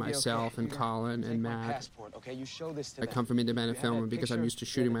just be myself and Colin and Matt. I come from independent film, and because I'm used to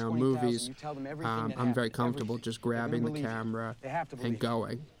shooting my own movies, I'm very comfortable just grabbing the camera and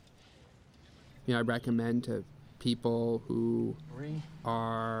going. I recommend to people who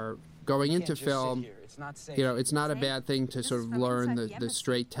are going into film, it's not a bad thing to sort of learn the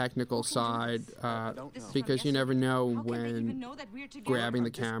straight technical side, because you never know when grabbing the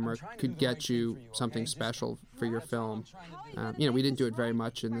camera could get you something special for your film. We didn't do it very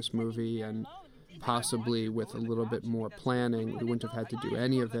much in this movie, and possibly with a little bit more planning, we wouldn't have had to do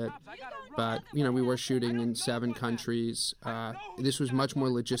any of it. But, we were shooting in 7 countries. This was much more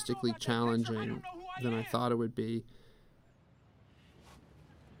logistically challenging than I thought it would be.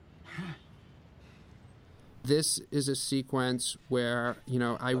 This is a sequence where,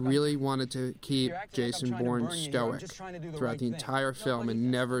 I really wanted to keep Jason Bourne stoic throughout the entire film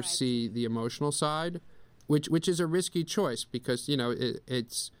and never see the emotional side, which is a risky choice because,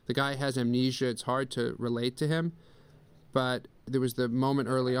 it's the guy has amnesia. It's hard to relate to him. But there was the moment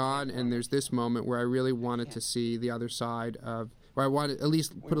early on, and there's this moment where I really wanted to see the other side of, where I wanted at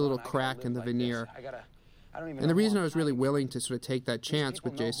least put a little crack in the veneer. And the reason I was really willing to sort of take that chance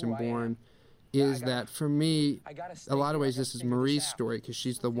with Jason Bourne is that for me, a lot of ways this is Marie's story because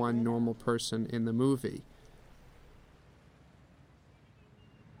she's the one normal person in the movie.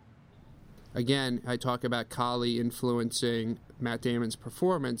 Again, I talk about Kali influencing Matt Damon's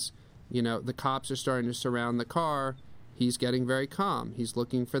performance. The cops are starting to surround the car. He's getting very calm. He's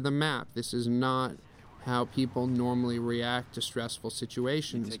looking for the map. This is not how people normally react to stressful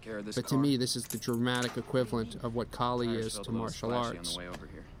situations. But to me, this is the dramatic equivalent of what Kali is to martial arts.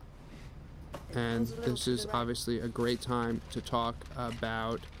 And this is obviously a great time to talk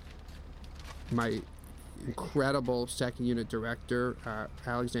about my incredible second unit director,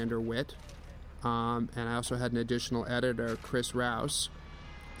 Alexander Witt. And I also had an additional editor, Chris Rouse.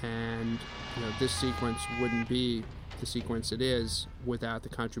 And this sequence wouldn't be the sequence it is without the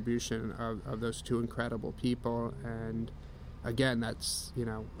contribution of those 2 incredible people. And again, that's,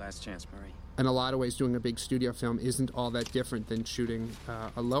 Last chance, Murray. In a lot of ways, doing a big studio film isn't all that different than shooting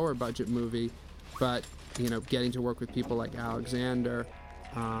a lower budget movie, but getting to work with people like Alexander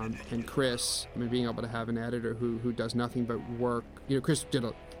and Chris, being able to have an editor who does nothing but work. Chris did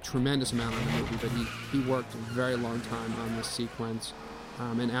a tremendous amount on the movie, but he worked a very long time on this sequence,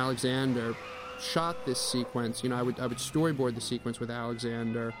 and Alexander shot this sequence. I would storyboard the sequence with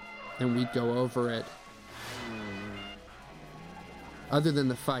Alexander, and we'd go over it. Other than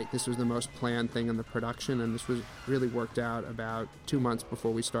the fight, this was the most planned thing in the production, and this was really worked out about 2 months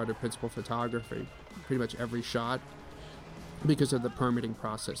before we started principal photography. Pretty much every shot, because of the permitting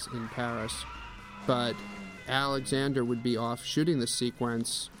process in Paris. But Alexander would be off shooting the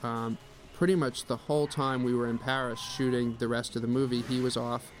sequence pretty much the whole time we were in Paris shooting the rest of the movie. He was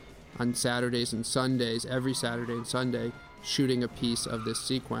off on Saturdays and Sundays, every Saturday and Sunday, shooting a piece of this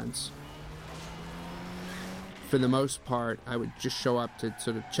sequence. For the most part, I would just show up to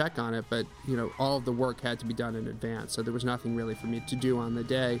sort of check on it, but, all of the work had to be done in advance, so there was nothing really for me to do on the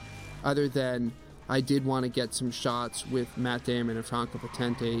day, other than I did want to get some shots with Matt Damon and Franco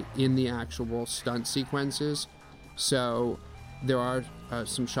Potente in the actual stunt sequences. So there are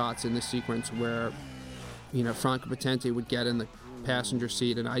some shots in the sequence where, Franco Potente would get in the passenger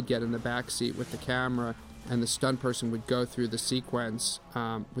seat and I'd get in the back seat with the camera, and the stunt person would go through the sequence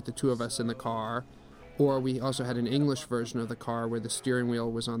with the 2 of us in the car. Or we also had an English version of the car where the steering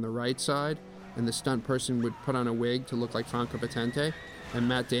wheel was on the right side, and the stunt person would put on a wig to look like Franco Potente, and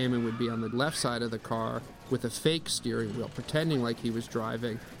Matt Damon would be on the left side of the car with a fake steering wheel, pretending like he was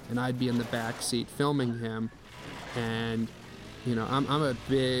driving, and I'd be in the back seat filming him. And, I'm a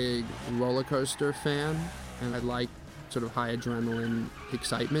big roller coaster fan, and I like sort of high adrenaline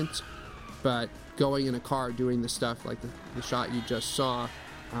excitement, but going in a car doing the stuff like the shot you just saw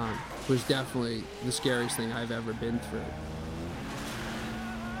was definitely the scariest thing I've ever been through.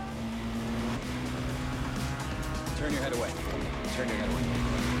 Turn your head away. Turn your head away.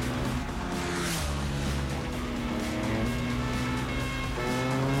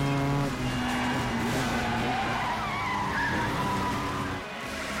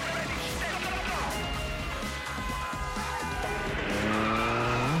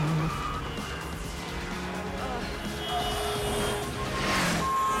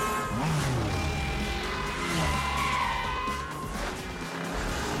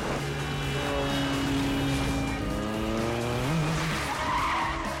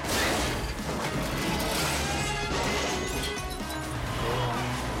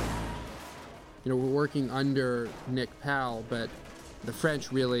 working under Nick Powell, but the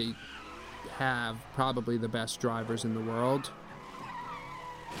French really have probably the best drivers in the world,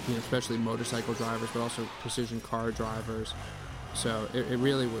 especially motorcycle drivers, but also precision car drivers. So it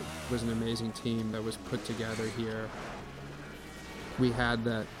really was an amazing team that was put together here. We had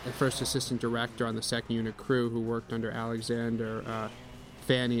the first assistant director on the second unit crew who worked under Alexander,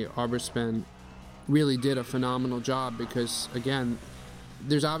 Fanny Oberspan, really did a phenomenal job because, again,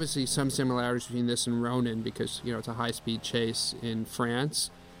 there's obviously some similarities between this and Ronin because, it's a high-speed chase in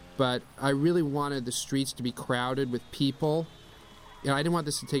France. But I really wanted the streets to be crowded with people. I didn't want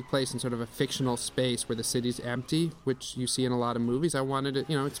this to take place in sort of a fictional space where the city's empty, which you see in a lot of movies. I wanted it,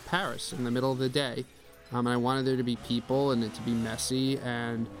 it's Paris in the middle of the day. And I wanted there to be people and it to be messy.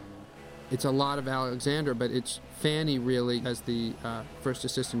 And it's a lot of Alexander, but it's Fanny really, as the first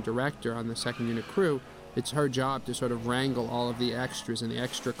assistant director on the second unit crew, it's her job to sort of wrangle all of the extras and the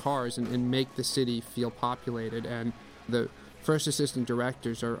extra cars and make the city feel populated. And the first assistant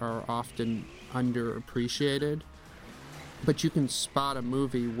directors are often underappreciated. But you can spot a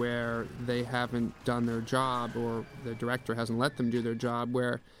movie where they haven't done their job or the director hasn't let them do their job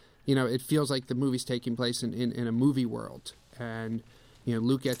where, it feels like the movie's taking place in a movie world. And,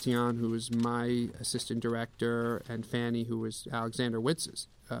 Luc Etienne, who was my assistant director, and Fanny, who was Alexander Witz's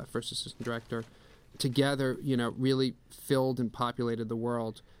first assistant director, together, really filled and populated the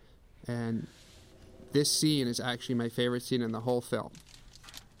world. And this scene is actually my favorite scene in the whole film.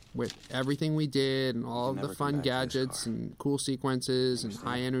 With everything we did and all of the fun gadgets and cool sequences and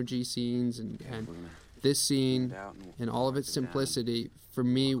high-energy scenes and this scene and all of its simplicity, for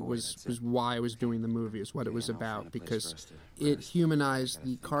me, was why I was doing the movie, is what it was about, because it humanized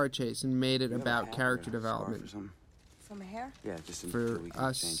the car chase and made it about character development. From hair? Yeah, just for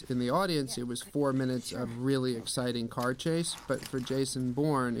us in the audience, it was 4 minutes of really exciting car chase, but for Jason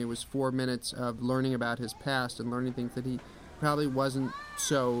Bourne, it was 4 minutes of learning about his past and learning things that he probably wasn't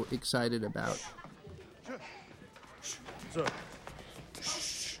so excited about. Sir.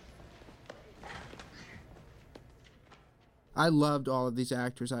 I loved all of these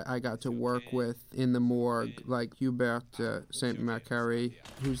actors I got to work with in the morgue, like Hubert Saint-Macary,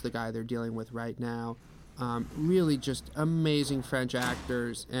 who's the guy they're dealing with right now. Really just amazing French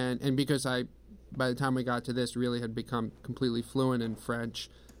actors, and because by the time we got to this, really had become completely fluent in French,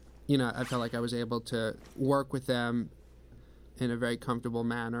 I felt like I was able to work with them in a very comfortable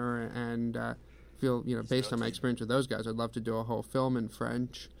manner, and feel, based on my experience with those guys, I'd love to do a whole film in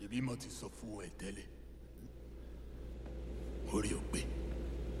French.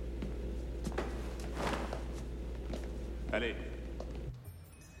 Allez.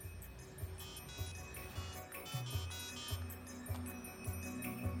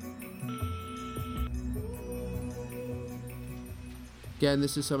 Again,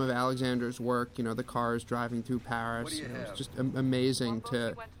 this is some of Alexander's work, the cars driving through Paris. It was just amazing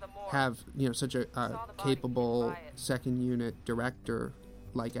to have, such a capable second unit director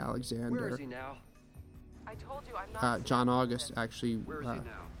like Alexander. Where is he now? I told you I'm not John August actually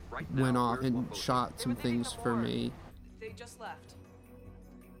went off and shot some things for me. They just left.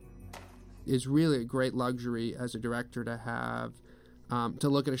 It's really a great luxury as a director to have, to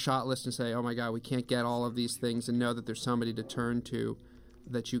look at a shot list and say, oh my God, we can't get all of these things, and know that there's somebody to turn to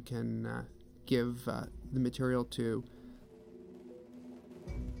that you can give the material to.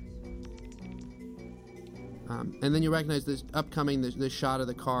 And then you recognize this upcoming, the shot of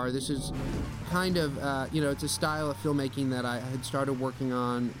the car. This is kind of, it's a style of filmmaking that I had started working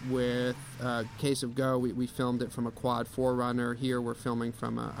on with Case of Go. We filmed it from a quad 4Runner. Here we're filming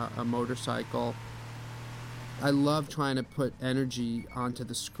from a motorcycle. I love trying to put energy onto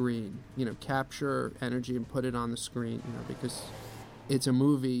the screen, capture energy and put it on the screen, because it's a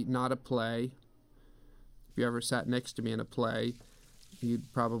movie, not a play. If you ever sat next to me in a play,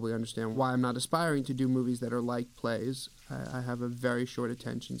 you'd probably understand why I'm not aspiring to do movies that are like plays. I have a very short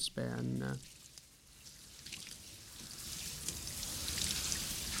attention span.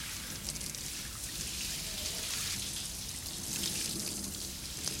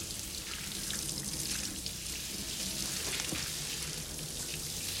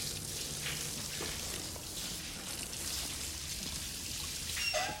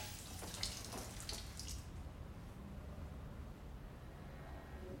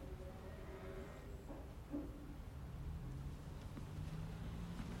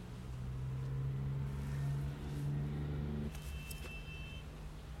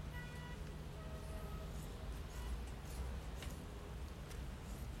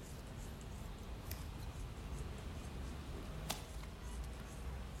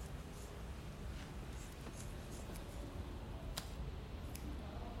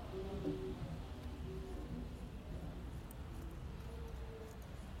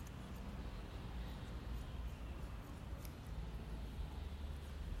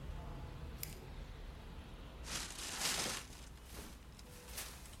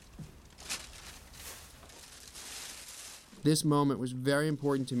 this moment was very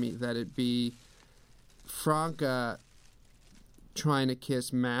important to me, that it be Franca trying to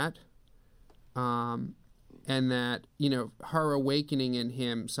kiss Matt, and that, you know, her awakening in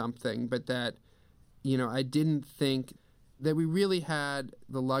him something, but that, you know, I didn't think that we really had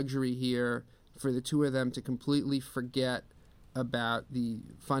the luxury here for the two of them to completely forget about the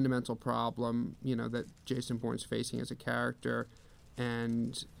fundamental problem, you know, that Jason Bourne's facing as a character.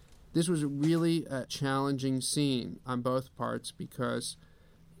 And this was really a challenging scene on both parts, because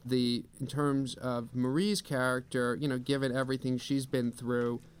in terms of Marie's character, you know, given everything she's been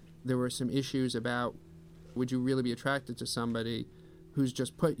through, there were some issues about, would you really be attracted to somebody who's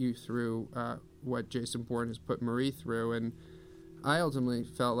just put you through what Jason Bourne has put Marie through? And I ultimately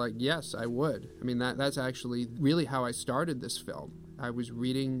felt like, yes, I would. I mean, that's actually really how I started this film. I was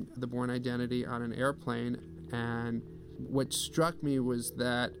reading The Bourne Identity on an airplane, and what struck me was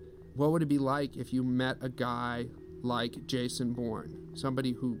that, what would it be like if you met a guy like Jason Bourne?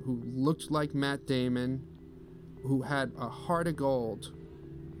 Somebody who looked like Matt Damon, who had a heart of gold,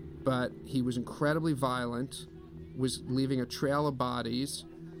 but he was incredibly violent, was leaving a trail of bodies,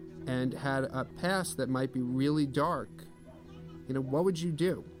 and had a past that might be really dark. You know, what would you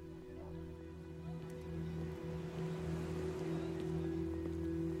do?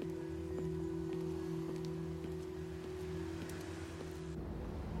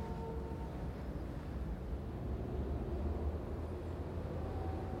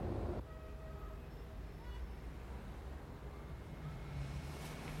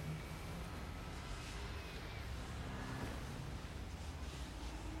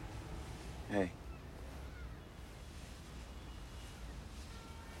 Hey.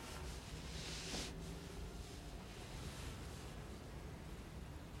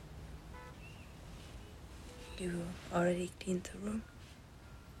 You already cleaned the room?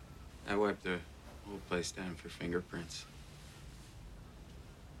 I wiped the whole place down for fingerprints.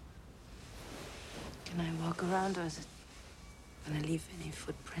 Can I walk around, or is it gonna leave any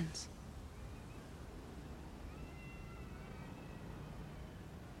footprints?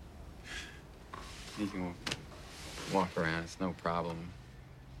 You can walk around, it's no problem.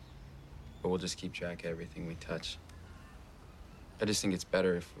 But we'll just keep track of everything we touch. I just think it's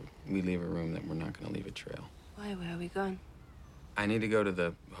better if we leave a room that we're not gonna leave a trail. Why? Where are we going? I need to go to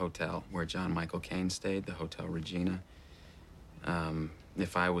the hotel where John Michael Caine stayed, the Hotel Regina.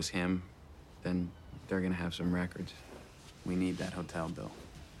 If I was him, then they're gonna have some records. We need that hotel bill.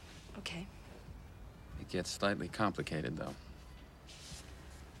 Okay. It gets slightly complicated, though.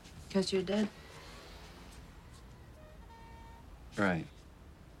 Because you're dead? Right.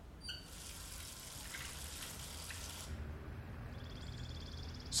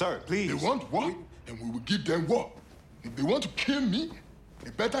 Sir, please. They want what? And we will give them what? If they want to kill me,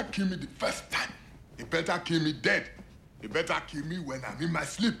 they better kill me the first time. They better kill me dead. They better kill me when I'm in my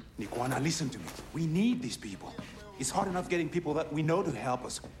sleep. Nikwana, listen to me. We need these people. It's hard enough getting people that we know to help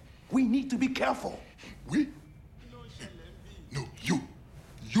us. We need to be careful. We? No, you.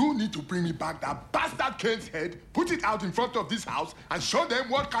 You need to bring me back that bastard Kane's head, put it out in front of this house, and show them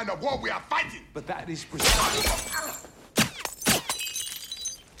what kind of war we are fighting. But that is precisely...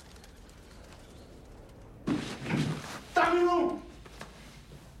 Daniel!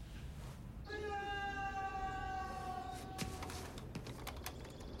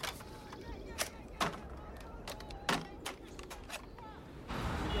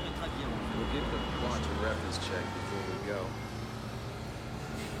 We'll give the launch a reference check before we go.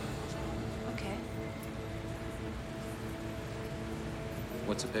 Okay.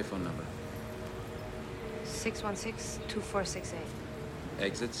 What's the payphone number? 616-2468.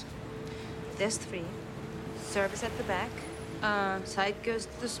 Exits? There's 3. Service at the back. Side goes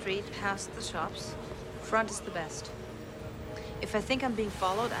to the street, past the shops. Front is the best. If I think I'm being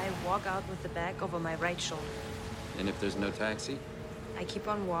followed, I walk out with the bag over my right shoulder. And if there's no taxi? I keep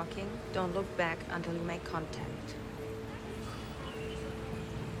on walking. Don't look back until you make contact.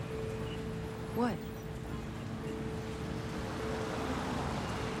 What?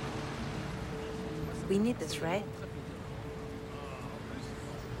 We need this, right?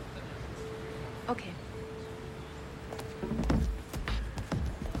 Okay.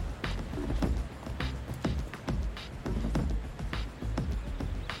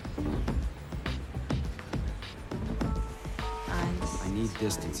 I need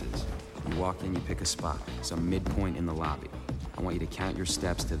distances. You walk in, you pick a spot, some midpoint in the lobby. I want you to count your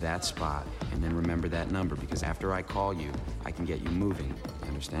steps to that spot, and then remember that number, because after I call you, I can get you moving. You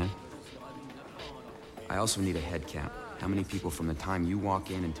understand? I also need a head count. How many people from the time you walk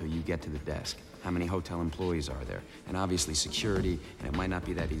in until you get to the desk? How many hotel employees are there? And obviously security, and it might not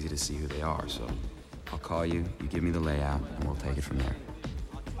be that easy to see who they are, so I'll call you, you give me the layout, and we'll take it from there.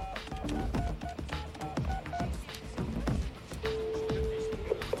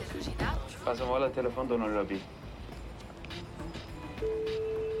 Passe-moi le téléphone dans le lobby.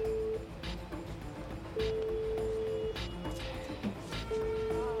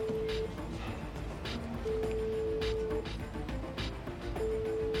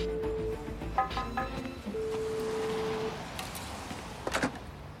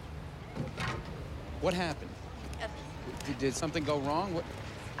 What happened? Did something go wrong? What?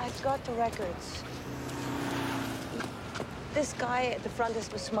 I've got the records. This guy at the front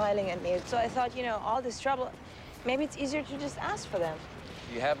desk was smiling at me, so I thought, you know, all this trouble, maybe it's easier to just ask for them.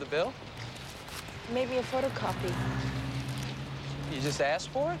 Do you have the bill? Maybe a photocopy. You just asked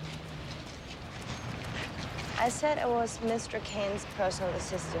for it? I said I was Mr. Kane's personal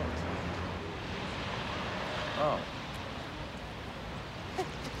assistant. Oh.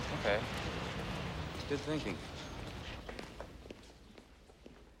 Okay. Good thinking.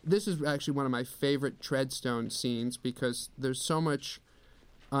 This is actually one of my favorite Treadstone scenes because there's so much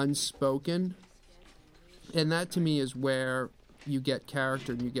unspoken, and that to me is where you get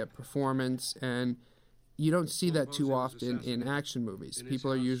character and you get performance, and you don't see that too often in action movies.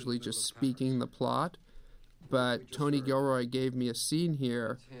 People are usually just speaking the plot, but Tony Gilroy gave me a scene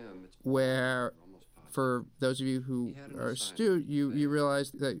here where, for those of you who are astute, you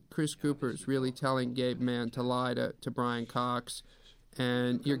realize that Chris Cooper is really telling Gabe Mann to lie to Brian Cox,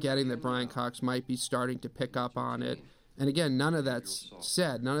 and you're getting that Brian Cox might be starting to pick up on it. And again, none of that's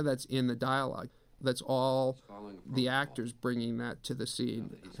said. None of that's in the dialogue. That's all the actors bringing that to the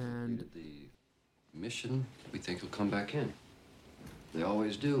scene. And the mission, we think he'll come back in. They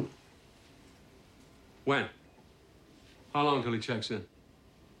always do. When? How long till he checks in?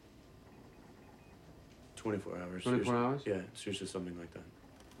 24 hours. 24 hours? Yeah, it's usually something like that.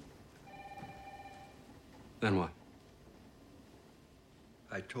 Then what?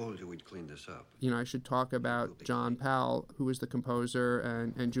 I told you we'd clean this up. You know, I should talk about John Powell, who was the composer,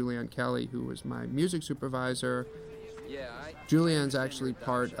 and Julianne Kelly, who was my music supervisor. Julianne's actually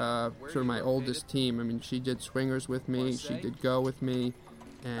part of sort of my oldest team. I mean, she did Swingers with me, she did Go with me,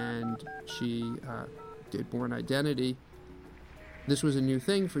 and she did Bourne Identity. This was a new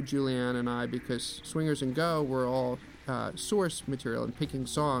thing for Julianne and I because Swingers and Go were all source material and picking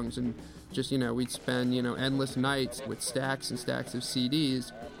songs, and just, you know, we'd spend, you know, endless nights with stacks and stacks of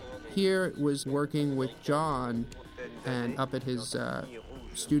CDs. Here it was working with John and up at his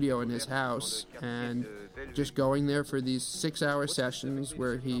studio in his house, and just going there for these 6-hour sessions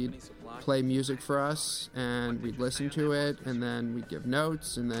where he'd play music for us and we'd listen to it, and then we'd give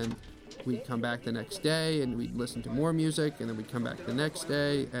notes, and then we'd come back the next day and we'd listen to more music, and then we'd come back the next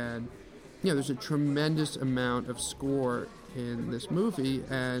day. And you know, there's a tremendous amount of score in this movie,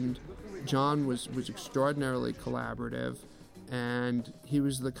 and John was extraordinarily collaborative, and he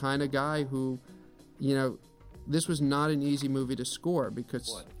was the kind of guy who, you know, this was not an easy movie to score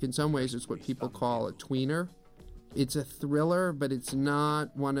because in some ways it's what people call a tweener. It's a thriller, but it's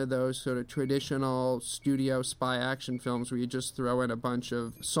not one of those sort of traditional studio spy action films where you just throw in a bunch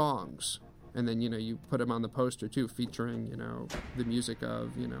of songs and then, you know, you put them on the poster too, featuring, you know, the music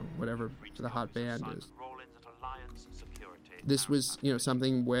of, you know, whatever the hot band is. This was, you know,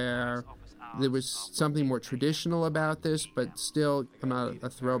 something where there was something more traditional about this, but still, I'm not a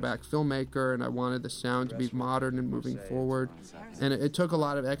throwback filmmaker, and I wanted the sound to be modern and moving forward. And it took a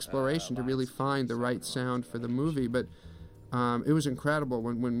lot of exploration to really find the right sound for the movie, but it was incredible.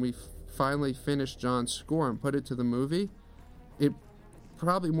 When we finally finished John's score and put it to the movie, it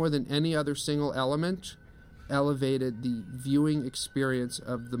probably more than any other single element elevated the viewing experience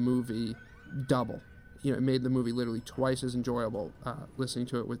of the movie double. You know, it made the movie literally twice as enjoyable listening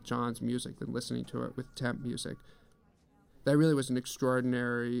to it with John's music than listening to it with temp music. That really was an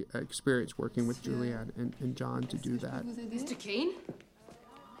extraordinary experience working with Julianne and John to do that. Mr. Kane?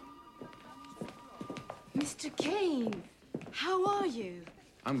 Mr. Kane, how are you?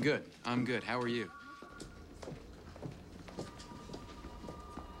 I'm good. How are you?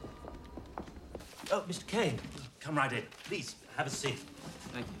 Oh, Mr. Kane, come right in. Please, have a seat.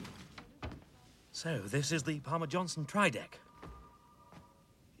 Thank you. So, this is the Palmer Johnson Trideck.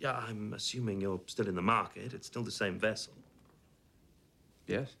 Yeah, I'm assuming you're still in the market. It's still the same vessel.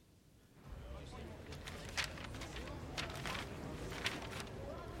 Yes.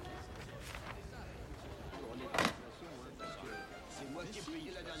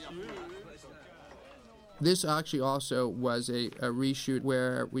 This actually also was a reshoot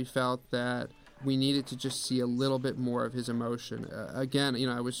where we felt that we needed to just see a little bit more of his emotion. Again, you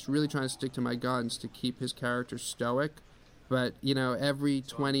know, I was really trying to stick to my guns to keep his character stoic, But, every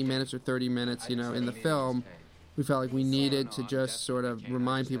 20 minutes or 30 minutes, in the film, we felt like we needed to just sort of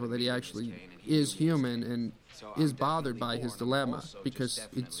remind people that he actually is human and is bothered by his dilemma, because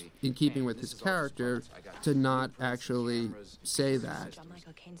it's in keeping with his character to not actually say that. John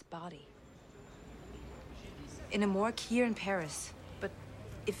Michael Caine's body. In a morgue here in Paris. But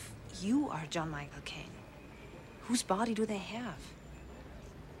if you are John Michael Caine, whose body do they have?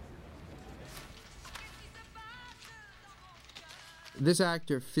 This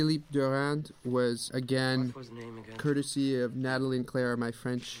actor, Philippe Durand, was, again, What was the name again? courtesy of Natalie and Claire, my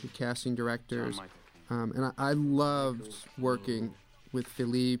French casting directors. And I loved working with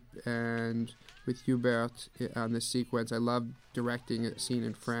Philippe and with Hubert on this sequence. I loved directing a scene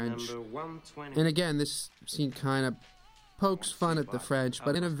in French. Number 120. And again, this scene kind of pokes fun at the French,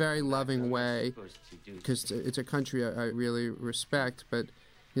 but in a very loving way, because it's a country I really respect. But,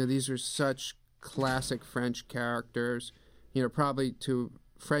 these are such classic French characters. Probably to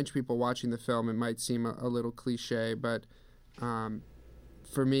French people watching the film, it might seem a little cliche, but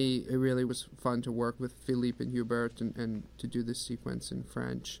for me, it really was fun to work with Philippe and Hubert and to do this sequence in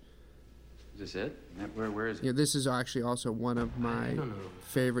French. Is this it? Where is it? This is actually also one of my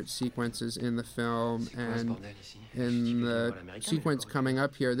favorite sequences in the film, and in the sequence coming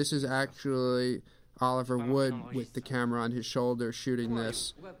up here, this is actually Oliver Wood with the camera on his shoulder shooting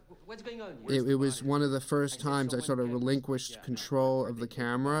this. What's going on? It was one of the first times I sort of relinquished control of the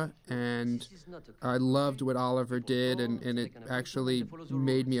camera, and I loved what Oliver did, and it actually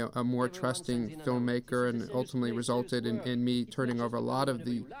made me a more trusting filmmaker, and ultimately resulted in me turning over a lot of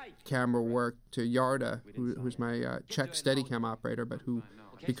the camera work to Yarda, who's my Czech Steadicam operator, but who,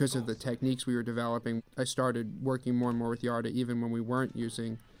 because of the techniques we were developing, I started working more and more with Yarda even when we weren't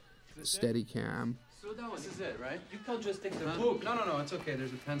using Steadicam. This is it, right? You can't just take the book. No, it's okay.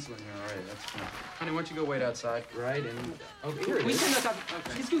 There's a pencil in here already. That's fine. Honey, why don't you go wait outside? Right, and... Oh, here it is.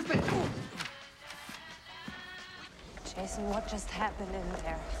 Okay. Jason, what just happened in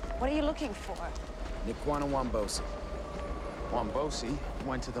there? What are you looking for? Nikwana Wambosi. Wambosi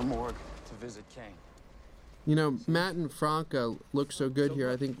went to the morgue to visit Caine. Matt and Franca look so good here.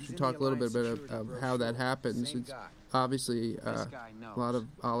 I think we should talk a little bit of how that happens. It's obviously a lot of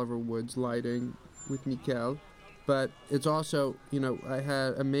Oliver Wood's lighting with Mikel, but it's also, I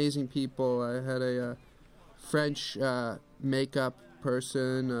had amazing people. I had a French makeup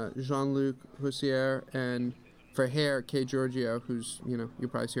person, Jean-Luc Roussier, and for hair, Kay Giorgio, who's, you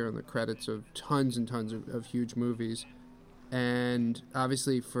probably see her in the credits of tons and tons of huge movies. And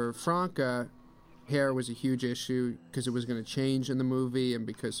obviously for Franca, hair was a huge issue because it was going to change in the movie, and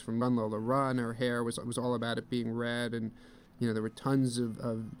because from Run Lola Run, her hair was all about it being red, and there were tons of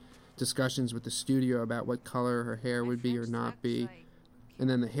discussions with the studio about what color her hair would be or not be. And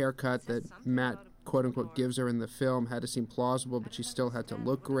then the haircut that Matt quote-unquote gives her in the film had to seem plausible, but she still had to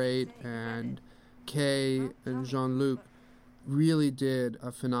look great. And Kay and Jean-Luc really did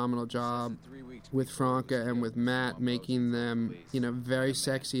a phenomenal job with Franca and with Matt, making them, very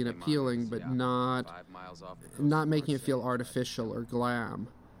sexy and appealing, but not making it feel artificial or glam,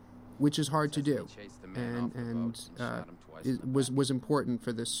 which is hard to do, and it was important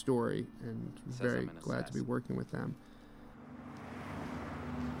for this story, and very glad to be working with them.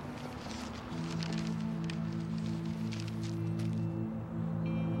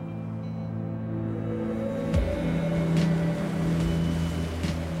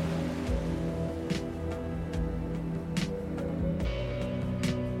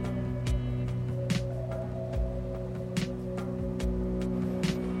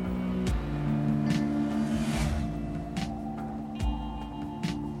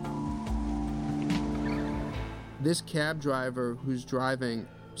 This cab driver who's driving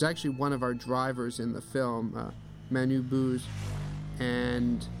was actually one of our drivers in the film, Manu Bouze.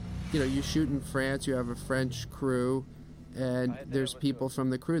 And, you shoot in France, you have a French crew, and there's people from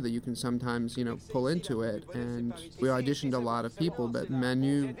the crew that you can sometimes, pull into it. And we auditioned a lot of people, but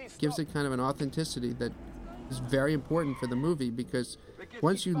Manu gives it kind of an authenticity that is very important for the movie, because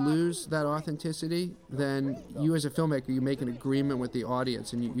once you lose that authenticity, then you as a filmmaker, you make an agreement with the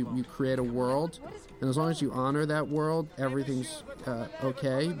audience, and you create a world, and as long as you honor that world, everything's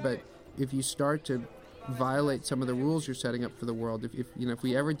okay. But if you start to violate some of the rules you're setting up for the world, if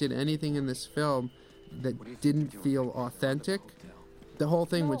we ever did anything in this film that didn't feel authentic, the whole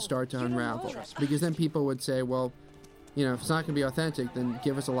thing would start to unravel, because then people would say, well, if it's not going to be authentic, then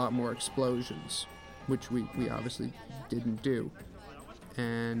give us a lot more explosions, which we obviously didn't do.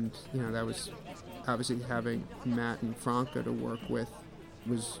 And, that was obviously having Matt and Franca to work with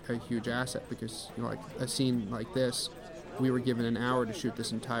was a huge asset, because, like a scene like this, we were given an hour to shoot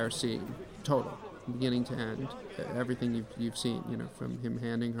this entire scene, total. beginning to end. Everything you've seen, from him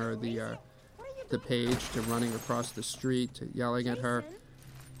handing her the page to running across the street to yelling at her.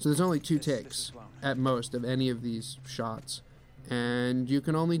 So there's only 2 takes at most of any of these shots. And you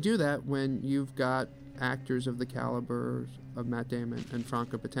can only do that when you've got actors of the caliber of Matt Damon and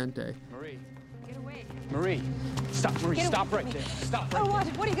Franco Potente. Marie. Get away. Marie. Stop, Marie. Stop right there. Stop right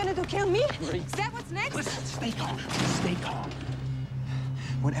there. What are you gonna do, kill me? Marie. Is that what's next? Listen, stay calm. Stay calm.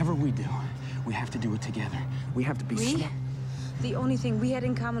 Whatever we do, we have to do it together. We have to be smart. The only thing we had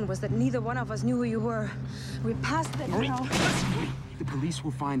in common was that neither one of us knew who you were. We're past that Marie, now. listen. The police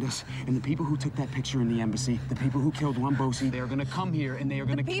will find us, and the people who took that picture in the embassy, the people who killed Wambosi, they are gonna come here and they are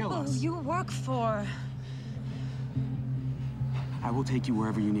gonna kill us. The people you work for. I will take you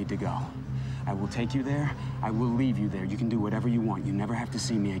wherever you need to go. I will take you there. I will leave you there. You can do whatever you want. You never have to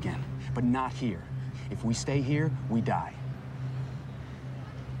see me again. But not here. If we stay here, we die.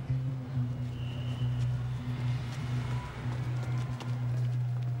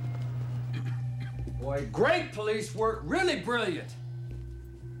 Boy, great police work. Really brilliant.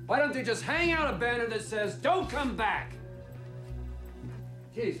 Why don't they just hang out a banner that says, "Don't come back"?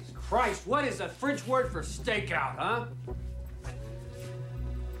 Jesus Christ, what is a French word for stakeout, huh?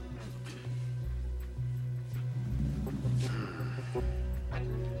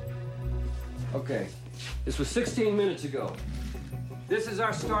 Okay, this was 16 minutes ago. This is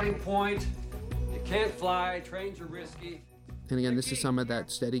our starting point. You can't fly, trains are risky. And again, this is some of that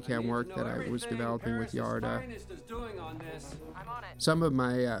Steadicam work that I was developing with Yarda. Some of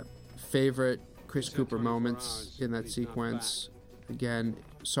my favorite Chris Cooper moments in that sequence, again,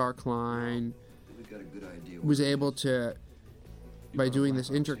 Sar Klein was able to, by doing this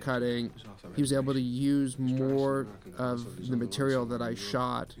intercutting, he was able to use more of the material that I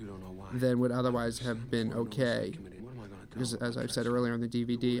shot than would otherwise have been okay. Because as I've said earlier on the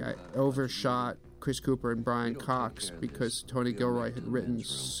DVD, I overshot Chris Cooper and Brian Cox because Tony Gilroy had written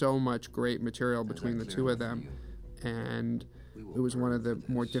so much great material between the two of them, and it was one of the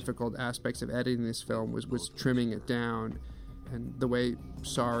more difficult aspects of editing this film was trimming it down. And the way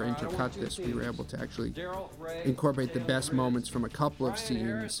Sar intercut this, we were able to actually incorporate the best moments from a couple of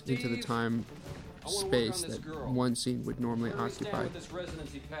scenes into the time space that one scene would normally occupy.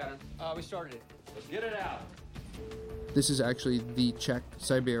 We started it. Let's get it out. This is actually the Czech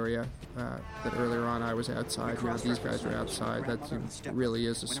Siberia that earlier on I was outside. Now these guys are outside. That really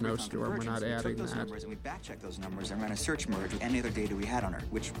is a snowstorm. We're not adding that. And we backchecked those numbers and ran a search merge with any other data we had on her,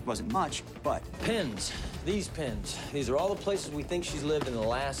 which wasn't much, but... Pins. These pins. These are all the places we think she's lived in the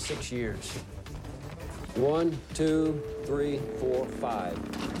last 6 years. 1, 2, 3, 4,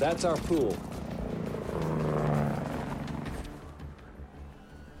 5. That's our pool.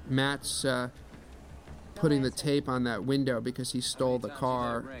 Matt's putting the tape on that window because he stole the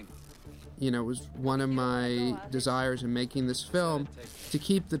car. It was one of my desires in making this film to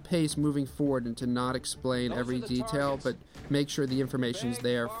keep the pace moving forward and to not explain every detail, but make sure the information's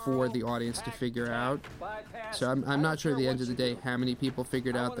there for the audience to figure out. So I'm not sure at the end of the day how many people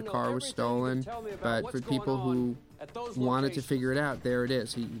figured out the car was stolen, but for people who wanted to figure it out, there it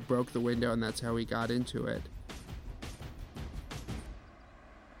is. He broke the window and that's how he got into it.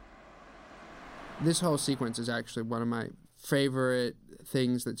 This whole sequence is actually one of my favorite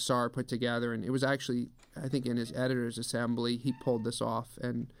things that Sar put together, and it was actually, I think in his editor's assembly, he pulled this off,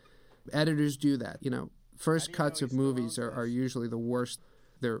 and editors do that. First cuts of movies are usually the worst.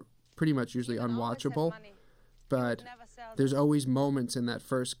 They're pretty much usually unwatchable, but there's always moments in that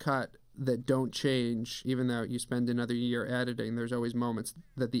first cut that don't change, even though you spend another year editing. There's always moments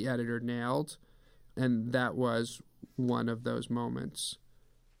that the editor nailed, and that was one of those moments.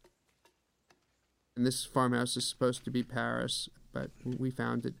 And this farmhouse is supposed to be Paris, but we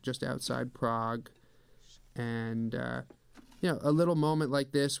found it just outside Prague. And, a little moment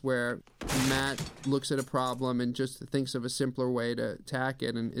like this where Matt looks at a problem and just thinks of a simpler way to attack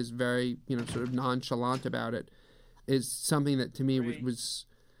it and is very, sort of nonchalant about it, is something that to me was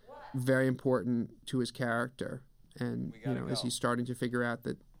very important to his character. And, as he's starting to figure out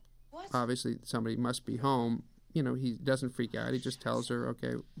that obviously somebody must be home, he doesn't freak out. He just tells her,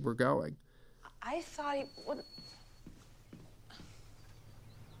 okay, we're going. I thought he would...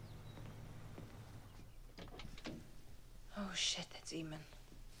 Oh, shit, that's Liman.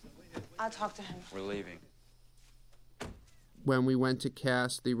 I'll talk to him. We're leaving. When we went to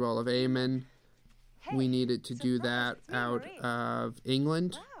cast the role of Eamon, we needed to do that out of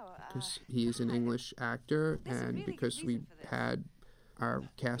England because he is an English actor, and because we had our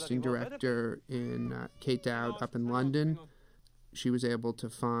casting director in Kate Dowd up in London. She was able to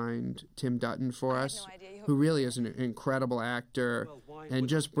find Tim Dutton for us, who really is an incredible actor, and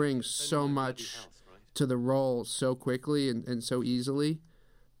just brings so much to the role so quickly and so easily. Did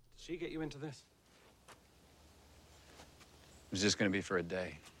she get you into this? It was just going to be for a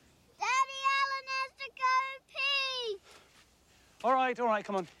day. Daddy, Alan has to go pee. All right,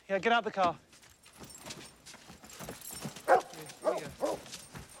 come on. Yeah, get out of the car. Here you go.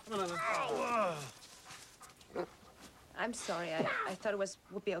 Come on, Alan. I'm sorry. I thought it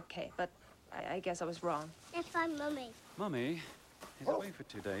would be okay, but I guess I was wrong. It's fine, Mummy. Mummy is away for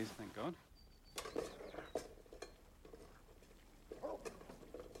 2 days, thank God.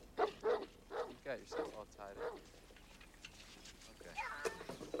 You got yourself all tied up. Okay.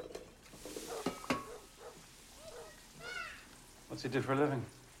 What's he do for a living?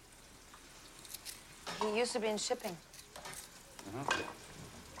 He used to be in shipping. Uh-huh.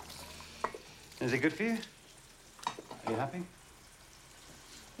 Is he good for you? Are you happy?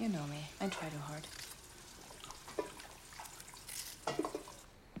 You know me. I try too hard.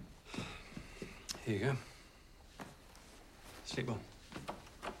 Here you go. Sleep well.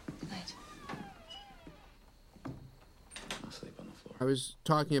 Night. I'll sleep on the floor. I was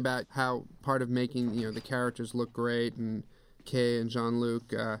talking about how part of making the characters look great, and Kay and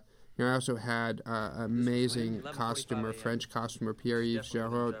Jean-Luc. I also had amazing costumer, French costumer Pierre-Yves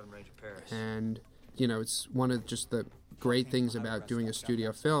Jarot, and it's one of just the great things about doing a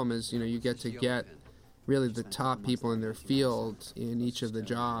studio film is you get to get really the top people in their field in each of the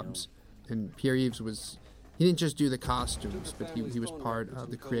jobs, and Pierre-Yves he didn't just do the costumes, but he was part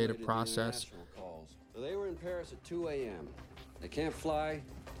of the creative process. So they were in Paris at 2 a.m. They can't fly,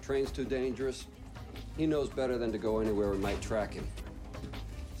 train's too dangerous. He knows better than to go anywhere we might track him.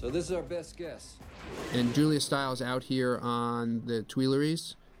 So this is our best guess. And Julia Stiles out here on the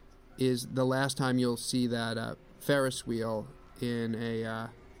Tuileries is the last time you'll see that Ferris wheel in a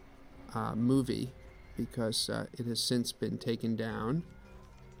movie, because it has since been taken down.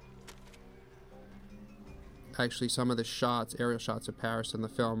 Actually, some of the shots, aerial shots of Paris in the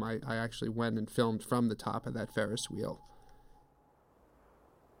film, I actually went and filmed from the top of that Ferris wheel.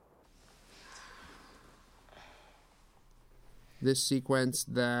 This sequence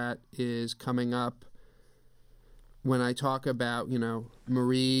that is coming up, when I talk about,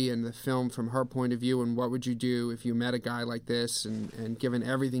 Marie and the film from her point of view, and what would you do if you met a guy like this, and given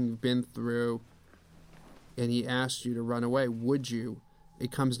everything you've been through, and he asked you to run away, would you?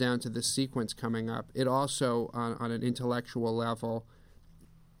 It comes down to this sequence coming up. It also, on an intellectual level,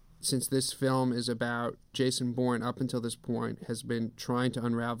 since this film is about Jason Bourne up until this point, has been trying to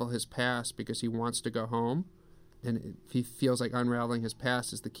unravel his past because he wants to go home. And he feels like unraveling his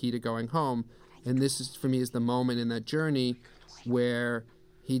past is the key to going home. And this is, for me, is the moment in that journey where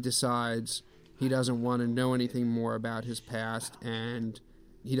he decides he doesn't want to know anything more about his past, and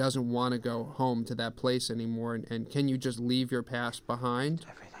he doesn't want to go home to that place anymore. And can you just leave your past behind?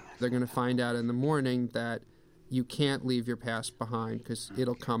 They're going to find out in the morning that you can't leave your past behind because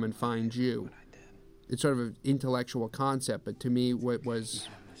it'll come and find you. It's sort of an intellectual concept, but to me, what was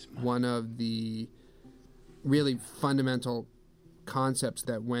one of the really fundamental concepts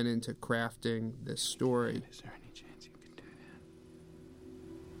that went into crafting this story. Is there any chance you could do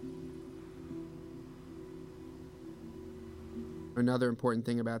that? Another important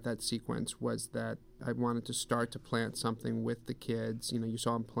thing about that sequence was that I wanted to start to plant something with the kids. You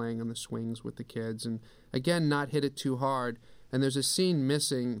saw him playing on the swings with the kids, and again, not hit it too hard. And there's a scene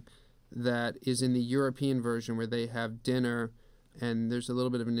missing that is in the European version where they have dinner, and there's a little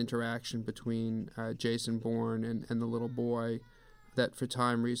bit of an interaction between Jason Bourne and the little boy that, for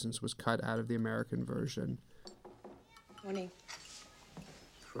time reasons, was cut out of the American version. Morning.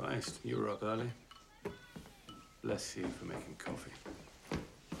 Christ, you were up early. Bless you for making coffee.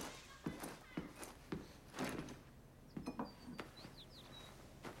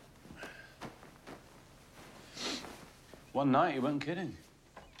 One night, you weren't kidding.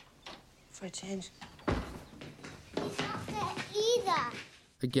 For a change.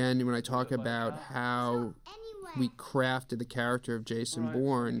 Again, when I talk about how we crafted the character of Jason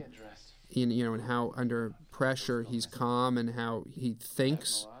Bourne, and how under pressure he's calm and how he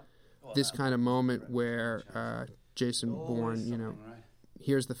thinks, this kind of moment where Jason Bourne,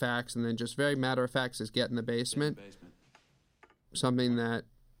 hears the facts and then just very matter of fact says, get in the basement. Something that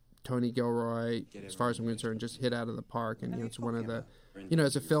Tony Gilroy, as far as I'm concerned, just hit out of the park. And it's one of the,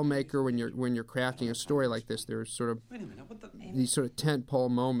 as a filmmaker, when you're crafting a story like this, there's sort of these sort of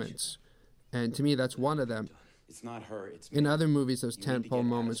tentpole moments, and to me, that's one of them. It's not her. It's in other movies, those tentpole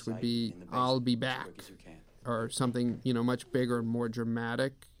moments would be "I'll be back" or something much bigger and more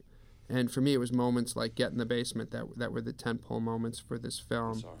dramatic. And for me, it was moments like "Get in the Basement" that were the tentpole moments for this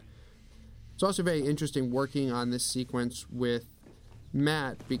film. It's also very interesting working on this sequence with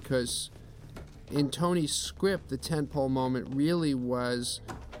Matt, because in Tony's script, the tentpole moment really was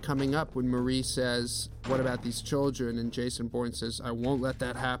coming up when Marie says, "What about these children?" And Jason Bourne says, "I won't let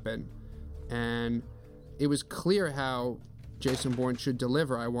that happen." And it was clear how Jason Bourne should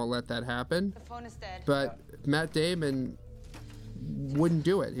deliver, "I won't let that happen." The phone is dead. But Matt Damon wouldn't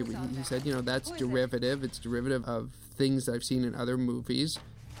do it. He said, that's derivative. It's derivative of things I've seen in other movies,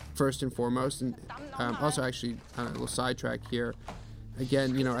 first and foremost. And also, actually, a little sidetrack here.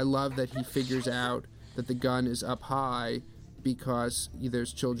 Again, I love that he figures out that the gun is up high because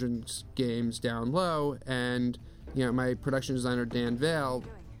there's children's games down low. And, my production designer, Dan Vale,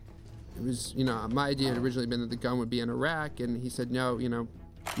 it was, my idea had originally been that the gun would be in a rack. And he said, no,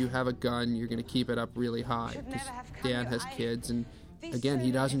 you have a gun, you're going to keep it up really high. Because Dan has kids. And, again,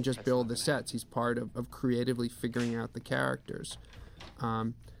 he doesn't just build the sets. He's part of creatively figuring out the characters.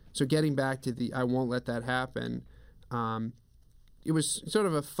 So getting back to the "I won't let that happen," it was sort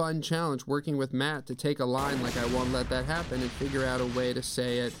of a fun challenge working with Matt to take a line like "I won't let that happen" and figure out a way to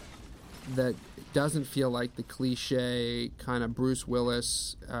say it that doesn't feel like the cliche kind of Bruce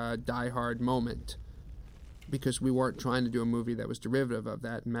Willis Die Hard moment, because we weren't trying to do a movie that was derivative of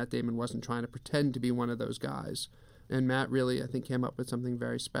that, and Matt Damon wasn't trying to pretend to be one of those guys. And Matt really, I think, came up with something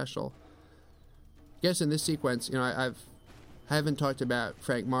very special. I guess in this sequence, I haven't talked about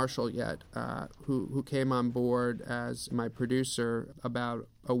Frank Marshall yet, who came on board as my producer about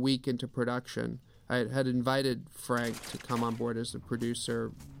a week into production. I had invited Frank to come on board as a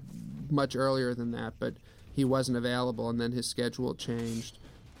producer much earlier than that, but he wasn't available, and then his schedule changed.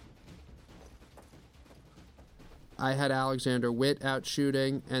 I had Alexander Witt out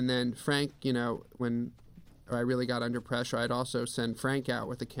shooting, and then Frank, when I really got under pressure, I'd also send Frank out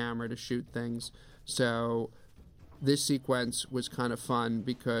with a camera to shoot things. So this sequence was kind of fun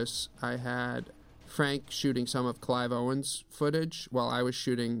because I had Frank shooting some of Clive Owen's footage while I was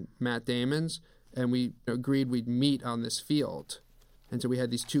shooting Matt Damon's, and we agreed we'd meet on this field. And so we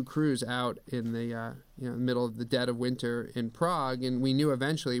had these two crews out in the middle of the dead of winter in Prague, and we knew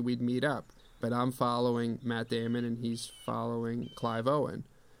eventually we'd meet up. But I'm following Matt Damon, and he's following Clive Owen.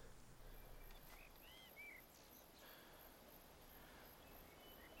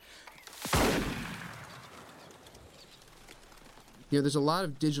 There's a lot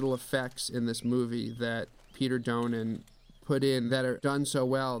of digital effects in this movie that Peter Donen put in that are done so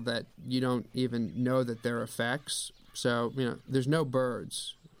well that you don't even know that they're effects. So, there's no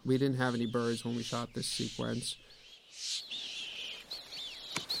birds. We didn't have any birds when we shot this sequence.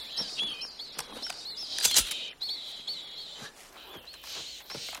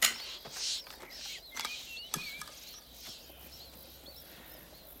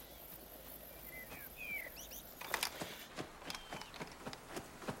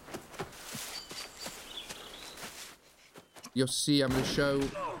 You'll see, I'm going to show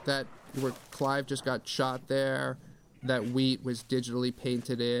that where Clive just got shot there, that wheat was digitally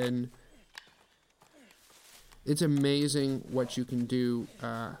painted in. It's amazing what you can do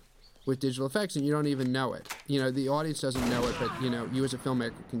with digital effects, and you don't even know it. The audience doesn't know it, but, you as a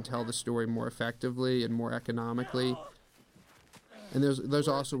filmmaker can tell the story more effectively and more economically. And there's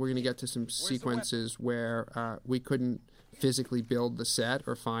also, we're going to get to some sequences where we couldn't physically build the set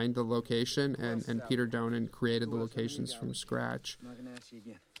or find the location, and Peter Donen created the locations from scratch.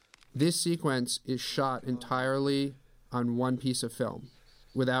 This sequence is shot entirely on one piece of film,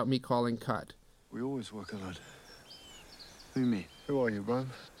 without me calling cut. We always work alone. What do you mean? Who are you,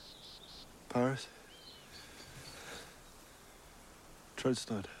 Rome? Paris?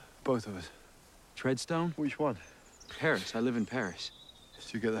 Treadstone. Both of us. Treadstone? Which one? Paris. I live in Paris.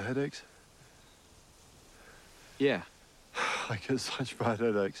 Do you get the headaches? Yeah. I get such bad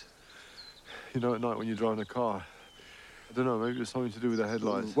headaches. At night when you're driving a car. I don't know, maybe it's something to do with the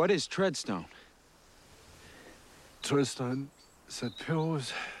headlights. What is Treadstone? Treadstone said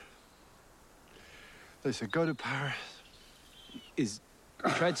pills. They said go to Paris. Is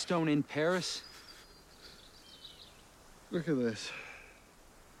Treadstone in Paris? Look at this.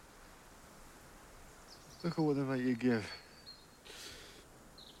 Look at what they make you give.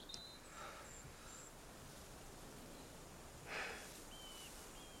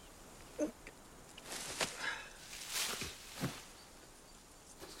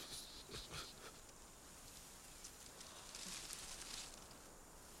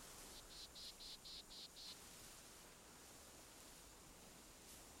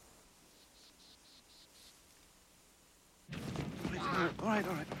 All right.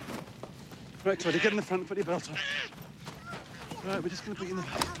 Right, Toddy, get in the front, put your belt on. All right, we're just going to put you in the...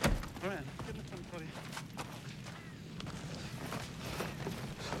 All right, get in the front, Toddy.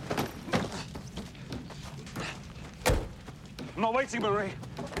 I'm not waiting, Marie.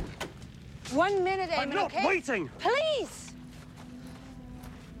 1 minute, Eamon, I'm not okay? waiting. Please.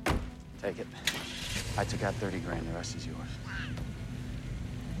 Take it. I took out 30 grand. The rest is yours.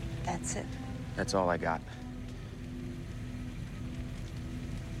 That's it. That's all I got.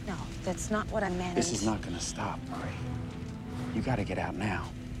 No, that's not what I meant. This is not gonna stop, Marie. You gotta get out now.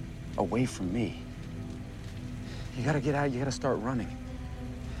 Away from me. You gotta get out, you gotta start running.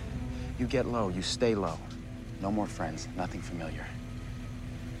 You get low, you stay low. No more friends, nothing familiar.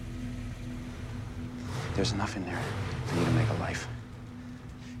 There's enough in there for you to make a life.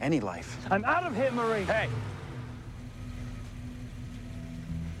 Any life. I'm out of here, Marie. Hey!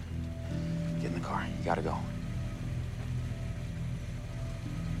 Get in the car, you gotta go.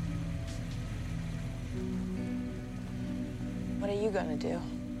 What are you gonna do?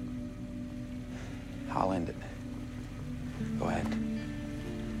 I'll end it. Go ahead.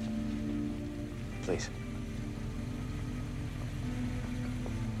 Please.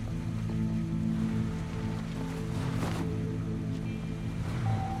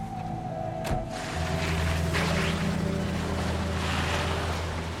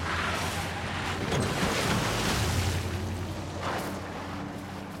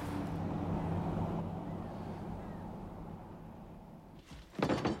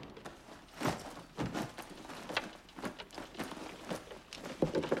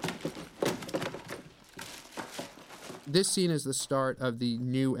 This scene is the start of the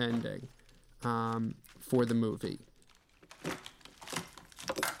new ending for the movie.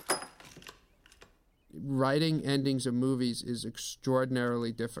 Writing endings of movies is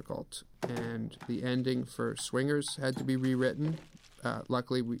extraordinarily difficult, and the ending for Swingers had to be rewritten.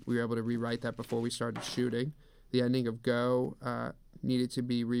 Luckily, we were able to rewrite that before we started shooting. The ending of Go needed to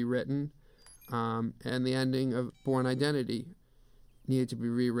be rewritten, and the ending of Bourne Identity needed to be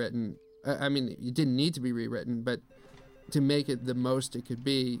rewritten. I mean, it didn't need to be rewritten, but to make it the most it could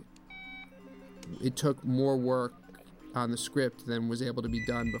be, it took more work on the script than was able to be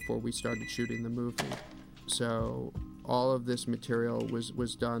done before we started shooting the movie. So all of this material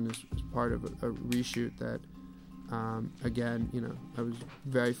was done as part of a reshoot that, again, you know, I was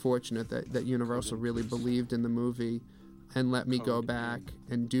very fortunate that Universal really believed in the movie and let me go back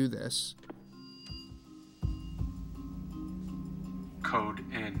and do this. Code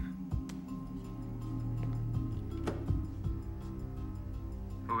in.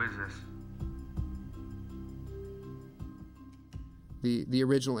 Who is this? The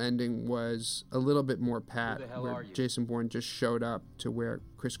original ending was a little bit more pat, Who the hell where are you? Jason Bourne just showed up to where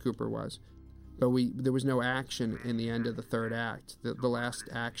Chris Cooper was. But there was no action in the end of the third act. The last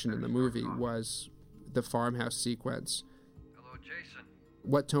action in the movie was the farmhouse sequence. Hello, Jason.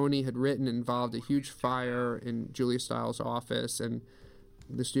 What Tony had written involved a huge fire in Julia Stiles' office, and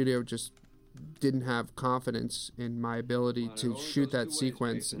the studio just didn't have confidence in my ability to shoot that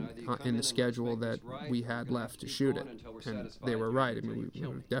sequence in the schedule that we had left to shoot it. And they were right. I mean,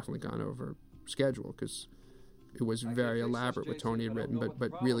 we've definitely gone over schedule because it was very elaborate what Tony had written,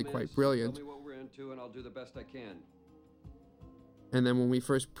 but really quite brilliant. Tell me what we're into, and I'll do the best I can. And then when we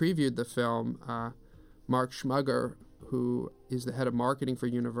first previewed the film, Mark Schmugger, who is the head of marketing for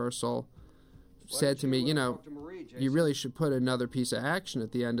Universal, said to me, you know, you really should put another piece of action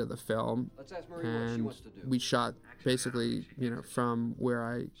at the end of the film. And we shot basically, you know, from where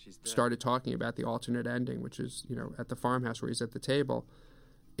I started talking about the alternate ending, which is, you know, at the farmhouse where he's at the table,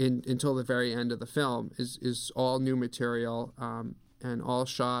 until the very end of the film is all new material and all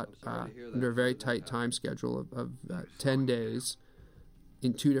shot under a very tight time schedule of 10 days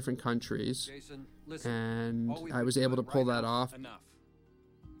in 2 different countries. And I was able to pull that off.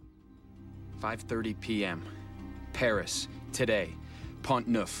 5:30 p.m. Paris, today. Pont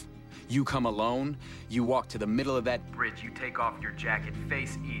Neuf. You come alone, you walk to the middle of that bridge, you take off your jacket,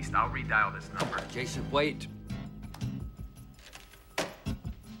 face east. I'll redial this number. Jason, wait.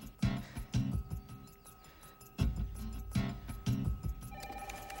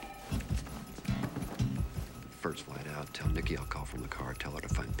 First flight out, tell Nikki I'll call from the car, tell her to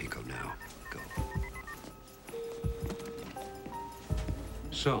find Pico now. Go.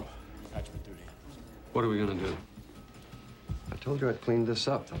 So, what are we gonna do? I told you I'd clean this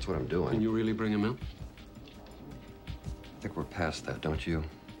up. That's what I'm doing. Can you really bring him in? I think we're past that, don't you?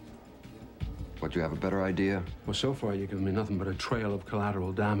 What, you have a better idea? Well, so far you've given me nothing but a trail of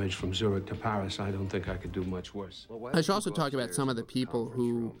collateral damage from Zurich to Paris. I don't think I could do much worse. I should also talk about some of the people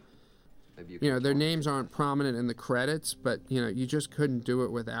who, you know, their names aren't prominent in the credits, but, you know, you just couldn't do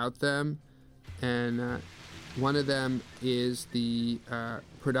it without them. And one of them is the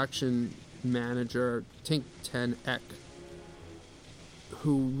production manager, Tink Ten Eck,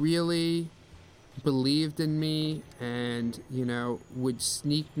 who really believed in me and, would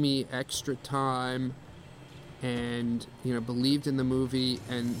sneak me extra time and, believed in the movie.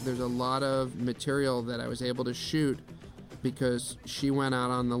 And there's a lot of material that I was able to shoot because she went out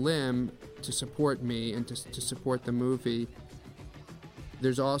on the limb to support me and to support the movie.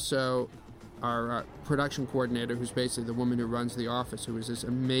 There's also our production coordinator, who's basically the woman who runs the office, who is this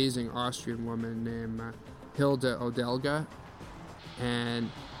amazing Austrian woman named Hilda Odelga.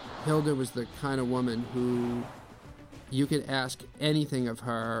 And Hilda was the kind of woman who you could ask anything of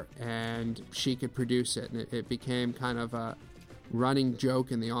her and she could produce it. And it became kind of a running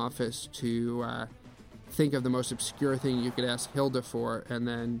joke in the office to think of the most obscure thing you could ask Hilda for and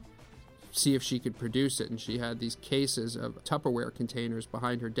then see if she could produce it. And she had these cases of Tupperware containers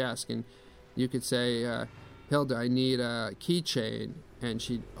behind her desk, and you could say, Hilda, I need a keychain. And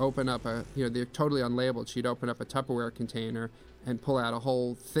she'd open up they're totally unlabeled. She'd open up a Tupperware container and pull out a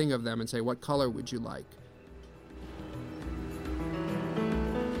whole thing of them and say, what color would you like?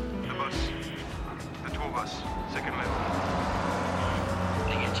 The bus. The tour bus. Second level.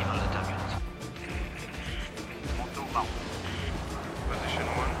 Négatif on the turbulence. Monto bas. Position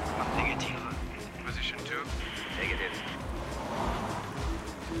 1. Négatif. Position 2. Negative.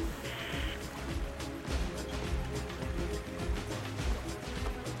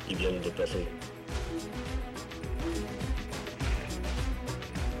 Il vient de déplacer.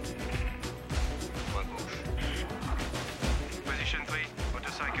 Main gauche. Position 3.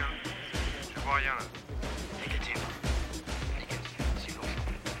 Motorcycle. Je vois rien là. Négatif. Négatif. Sinon.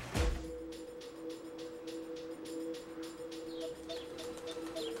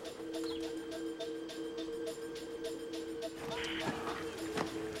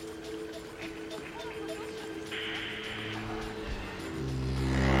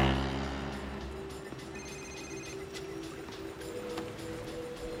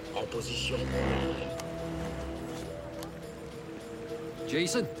 En position.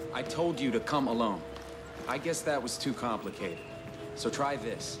 Jason, I told you to come alone. I guess that was too complicated. So try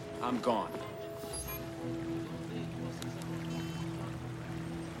this. I'm gone.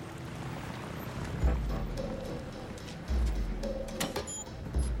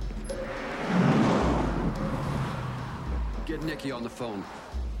 Get Nikki on the phone.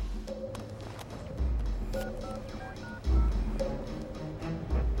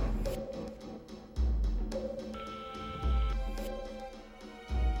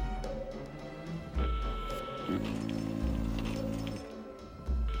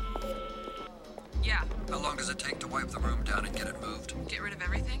 Yeah. How long does it take to wipe the room down and get it moved? Get rid of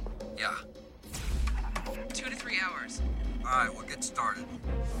everything? Yeah. 2 to 3 hours. All right, we'll get started.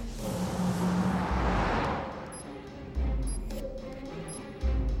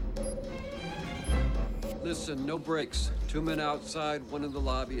 Listen, no breaks. 2 men outside, 1 in the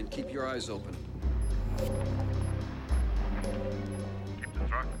lobby, and keep your eyes open. Keep the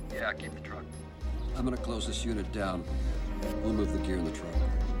truck? Yeah, keep the truck. I'm gonna close this unit down. We'll move the gear in the truck.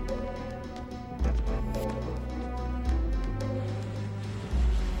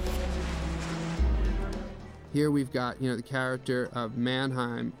 Here we've got, the character of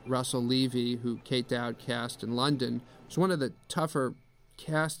Mannheim, Russell Levy, who Kate Dowd cast in London. It's one of the tougher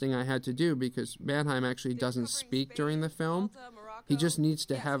casting I had to do because Mannheim actually doesn't speak during the film. He just needs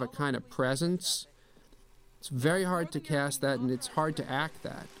to have a kind of presence. It's very hard to cast that, and it's hard to act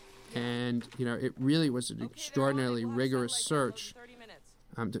that. And, it really was an extraordinarily rigorous search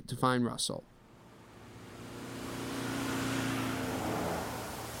to find Russell.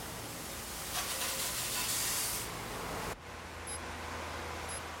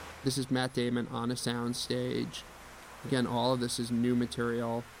 This is Matt Damon on a sound stage. Again, all of this is new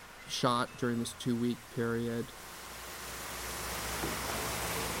material shot during this 2-week period.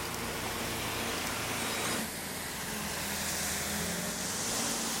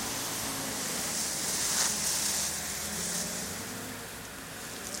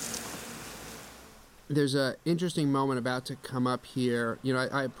 There's an interesting moment about to come up here.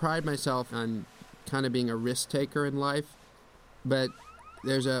 I pride myself on kind of being a risk taker in life, but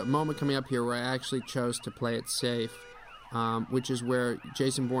there's a moment coming up here where I actually chose to play it safe, which is where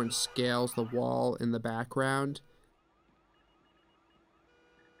Jason Bourne scales the wall in the background.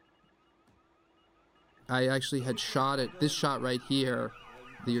 I actually had shot it, this shot right here,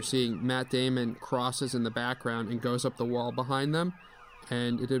 that you're seeing Matt Damon crosses in the background and goes up the wall behind them,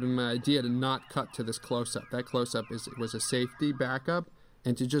 and it had been my idea to not cut to this close-up. That close-up was a safety backup,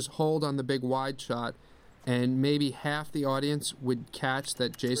 and to just hold on the big wide shot, and maybe half the audience would catch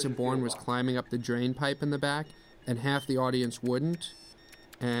that Jason Bourne was climbing up the drain pipe in the back, and half the audience wouldn't.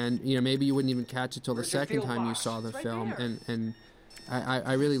 And, maybe you wouldn't even catch it till the second time you saw the film. And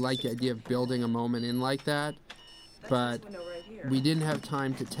I really like the idea of building a moment in like that, but we didn't have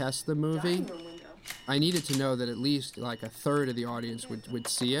time to test the movie. I needed to know that at least like a third of the audience would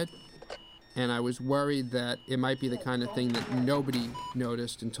see it, and I was worried that it might be the kind of thing that nobody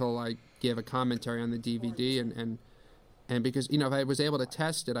noticed until I gave a commentary on the DVD, and because, you know, if I was able to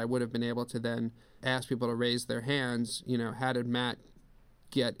test it, I would have been able to then ask people to raise their hands, you know, how did Matt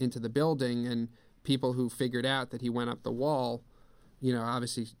get into the building, and people who figured out that he went up the wall, you know,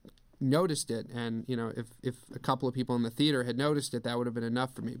 obviously noticed it, and, you know, if a couple of people in the theater had noticed it, that would have been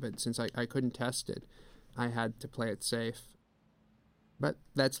enough for me, but since I couldn't test it, I had to play it safe. But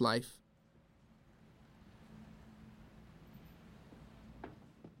that's life.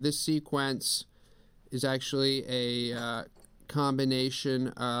 This sequence is actually a combination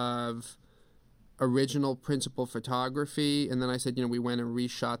of original principal photography, and then I said, you know, we went and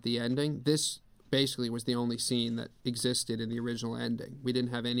reshot the ending. This basically was the only scene that existed in the original ending. We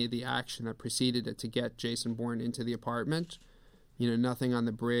didn't have any of the action that preceded it to get Jason Bourne into the apartment. You know, nothing on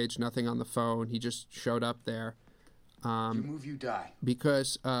the bridge, nothing on the phone. He just showed up there. You move, you die.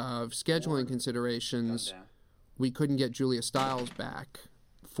 Because of scheduling considerations, we couldn't get Julia Stiles back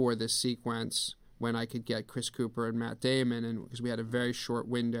for this sequence when I could get Chris Cooper and Matt Damon, and because we had a very short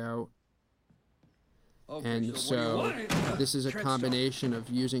window. And so this is a combination of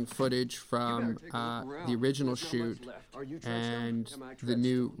using footage from the original shoot and the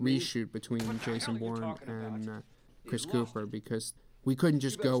new reshoot between Jason Bourne and Chris Cooper, because we couldn't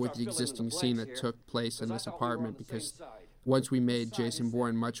just go with the existing scene that took place in this apartment, because once we made Jason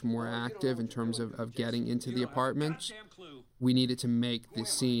Bourne much more active in terms of getting into the apartment, we needed to make the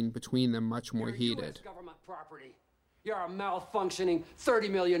scene between them much more heated. You're a malfunctioning $30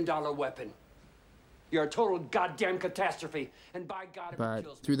 million weapon. You're a total goddamn catastrophe, and by God,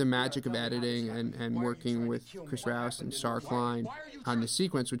 but through the magic of editing and working with Chris Rouse and Star Klein on the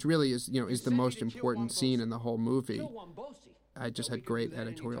sequence, which really is, you know, is the most important scene in the whole movie, I just had great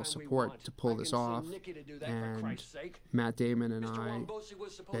editorial support to pull this off, and Matt Damon and I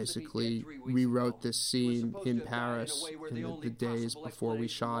basically rewrote this scene in Paris in the days before we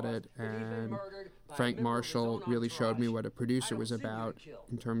shot it, and Frank Marshall really showed me what a producer was about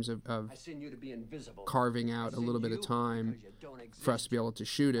in terms of carving out a little bit of time for us to be able to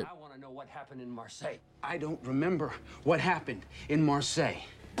shoot it. I want to know what happened in Marseille. I don't remember what happened in Marseille.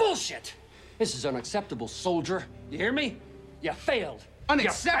 Bullshit! This is unacceptable, soldier. You hear me? You failed.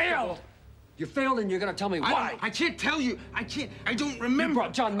 Unacceptable? You failed! You failed, and you're gonna tell me why. I can't tell you. I don't remember. You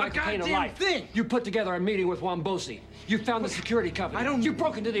brought John McCain to life. You put together a meeting with Wambosi. You found the security company. You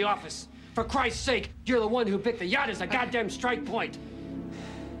broke into the office. For Christ's sake, you're the one who picked the yacht as a goddamn strike point.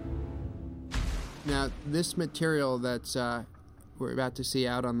 Now, this material that's we're about to see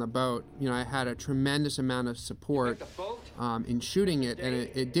out on the boat, you know, I had a tremendous amount of support in shooting it, and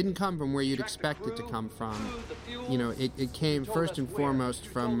it didn't come from where you'd expect it to come from. You know, it came first and foremost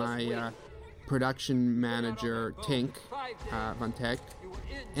from my production manager, Tink Von Teck,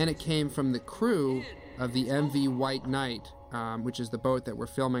 and it came from the crew of the MV White Knight, which is the boat that we're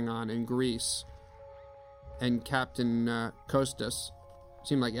filming on in Greece, and Captain Kostas.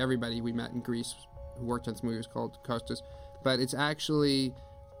 Seemed like everybody we met in Greece who worked on this movie was called Kostas, but it's actually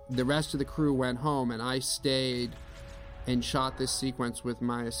the rest of the crew went home, and I stayed and shot this sequence with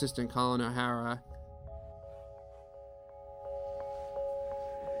my assistant Colin O'Hara.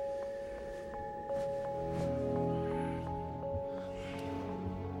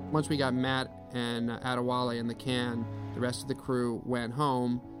 Once we got Matt and Adewale in the can, the rest of the crew went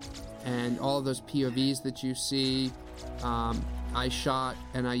home, and all of those POVs that you see, I shot,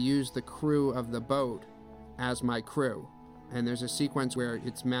 and I used the crew of the boat as my crew. And there's a sequence where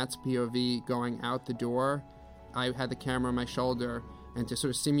it's Matt's POV going out the door. I had the camera on my shoulder, and to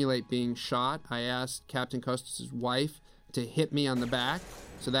sort of simulate being shot, I asked Captain Kostas' wife to hit me on the back.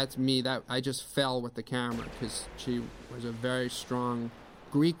 So that's me. That I just fell with the camera because she was a very strong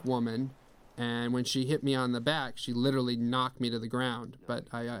Greek woman, and when she hit me on the back, she literally knocked me to the ground. But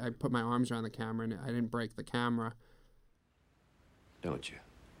I put my arms around the camera, and I didn't break the camera. Don't you?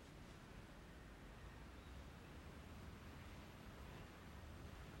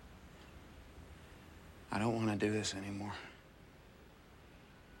 I don't want to do this anymore.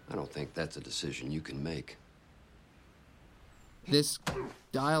 I don't think that's a decision you can make. This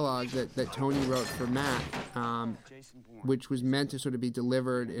dialogue that Tony wrote for Matt, which was meant to sort of be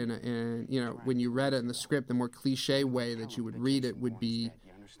delivered in you know, when you read it in the script, the more cliche way that you would read it would be,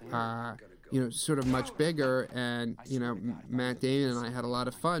 you know, sort of much bigger. And, you know, Matt Damon and I had a lot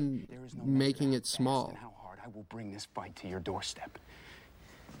of fun making it small. How hard I will bring this fight to your doorstep.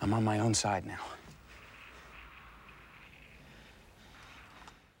 I'm on my own side now.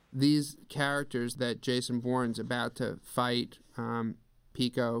 these characters that Jason Bourne's about to fight,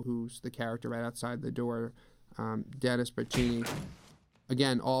 Pico, who's the character right outside the door, Dennis Bertini,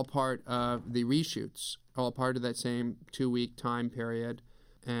 again, all part of the reshoots, all part of that same 2-week time period.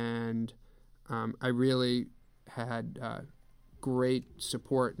 And I really had great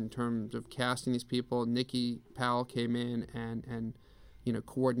support in terms of casting these people. Nikki Powell came in and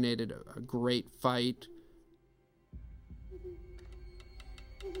coordinated a great fight.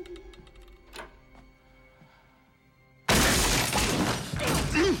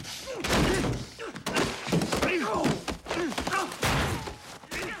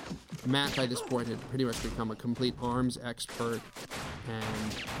 Matt, by this point, had pretty much become a complete arms expert,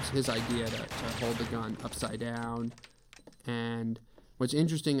 and it was his idea to hold the gun upside down. And what's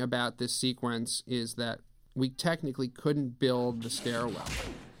interesting about this sequence is that we technically couldn't build the stairwell.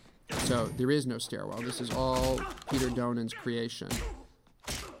 So there is no stairwell. This is all Peter Donan's creation.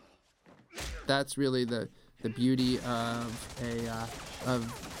 That's really the beauty of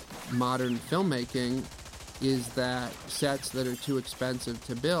modern filmmaking, is that sets that are too expensive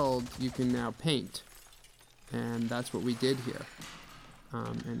to build, you can now paint. And that's what we did here.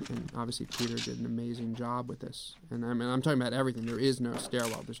 And obviously Peter did an amazing job with this. And I mean, I'm talking about everything. There is no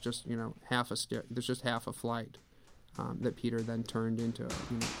stairwell. There's just, there's just half a flight that Peter then turned into a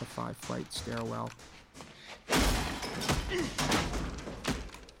 5-flight stairwell.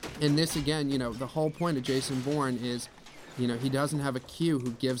 And this, again, the whole point of Jason Bourne is, he doesn't have a Q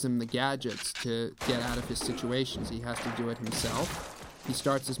who gives him the gadgets to get out of his situations. He has to do it himself. He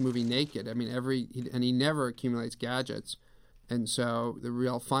starts this movie naked. I mean, and he never accumulates gadgets. And so the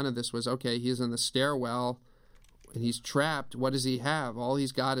real fun of this was, okay, he's in the stairwell and he's trapped. What does he have? All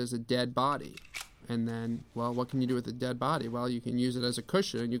he's got is a dead body. And then, well, what can you do with a dead body? Well, you can use it as a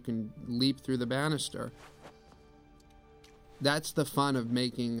cushion and you can leap through the banister. That's the fun of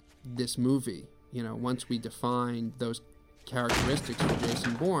making this movie. Once we defined those characteristics of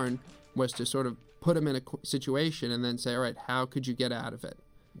Jason Bourne, was to sort of put him in a situation and then say, all right, how could you get out of it?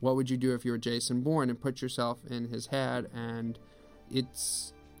 What would you do if you were Jason Bourne, and put yourself in his head? And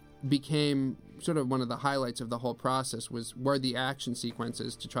it's became sort of one of the highlights of the whole process were the action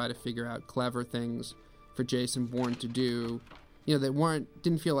sequences to try to figure out clever things for Jason Bourne to do, that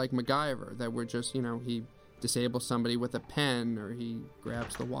didn't feel like MacGyver, that were just, he disables somebody with a pen, or he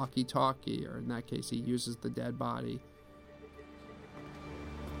grabs the walkie-talkie, or in that case he uses the dead body.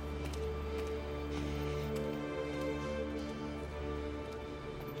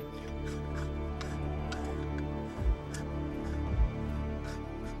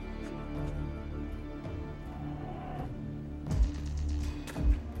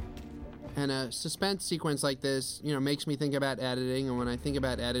 And a suspense sequence like this, makes me think about editing. And when I think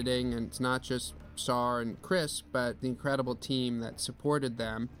about editing, and it's not just Saar and Chris, but the incredible team that supported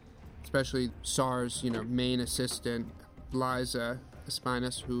them, especially Saar's, main assistant, Liza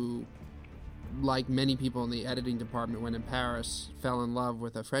Espinas, who, like many people in the editing department when in Paris, fell in love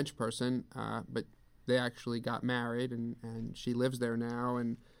with a French person, but they actually got married, and she lives there now.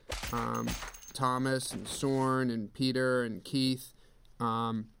 And Thomas and Sorn and Peter and Keith,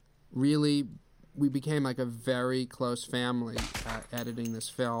 really, we became like a very close family editing this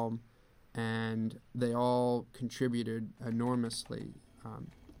film, and they all contributed enormously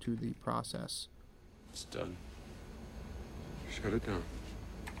to the process. It's done. Shut it down.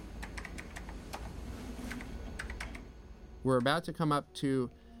 We're about to come up to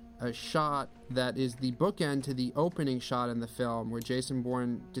a shot that is the bookend to the opening shot in the film, where Jason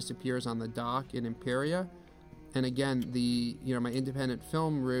Bourne disappears on the dock in Imperia. And again, my independent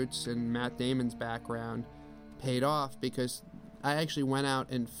film roots and Matt Damon's background paid off, because I actually went out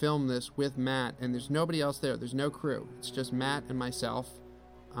and filmed this with Matt, and there's nobody else there. There's no crew. It's just Matt and myself.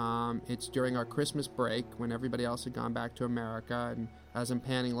 It's during our Christmas break when everybody else had gone back to America, and as I'm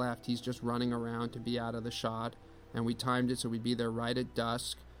panning left, he's just running around to be out of the shot. And we timed it so we'd be there right at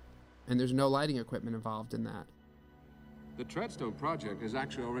dusk, and there's no lighting equipment involved in that. The Treadstone project has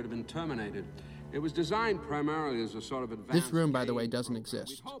actually already been terminated. It was designed primarily as a sort of advanced... This room, by the way, doesn't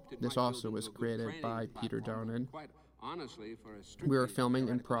exist. This also was created by Peter Donan. We were filming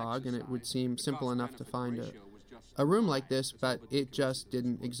in Prague, and it would seem simple enough to find a room like this, but it just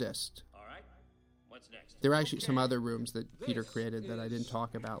didn't exist. There were actually some other rooms that Peter created that I didn't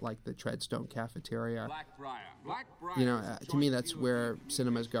talk about, like the Treadstone cafeteria. To me, that's where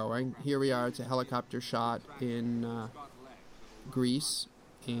cinema's going. Here we are. It's a helicopter shot in Greece,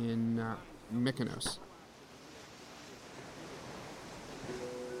 in Mykonos.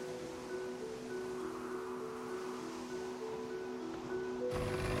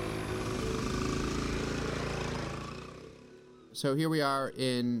 So here we are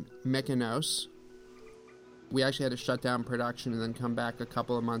in Mykonos. We actually had to shut down production and then come back a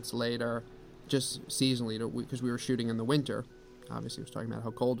couple of months later, just seasonally, because we were shooting in the winter. Obviously, I was talking about how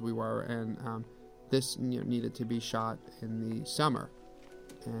cold we were, and this needed to be shot in the summer.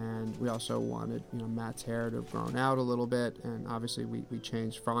 And we also wanted, Matt's hair to have grown out a little bit, and obviously we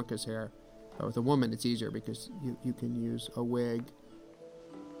changed Franca's hair. But with a woman, it's easier because you can use a wig.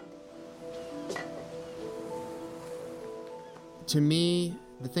 To me,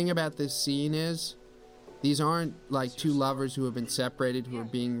 the thing about this scene is, these aren't like two lovers who have been separated who are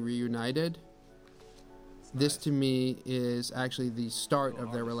being reunited. This, to me, is actually the start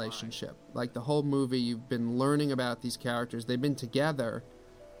of their relationship. Like, the whole movie, you've been learning about these characters. They've been together,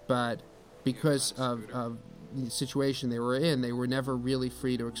 but because of the situation they were in, they were never really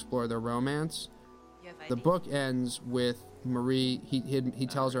free to explore their romance. The book ends with Marie, he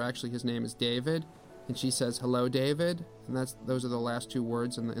tells her actually his name is David, and she says, "Hello, David," and those are the last two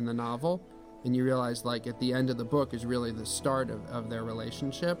words in the novel. And you realize, like, at the end of the book is really the start of their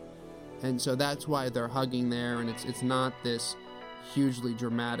relationship. And so that's why they're hugging there, and it's not this hugely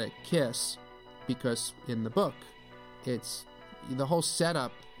dramatic kiss, because in the book, it's the whole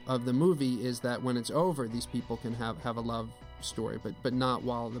setup of the movie is that when it's over, these people can have a love story, but not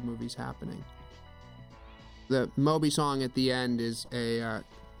while the movie's happening. The Moby song at the end is a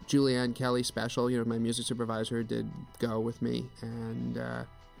Julianne Kelly special. My music supervisor did go with me, and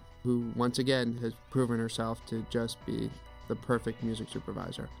who once again has proven herself to just be the perfect music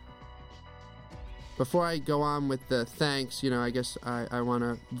supervisor. Before I go on with the thanks, I guess I want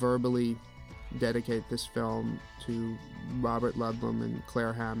to verbally dedicate this film to Robert Ludlum and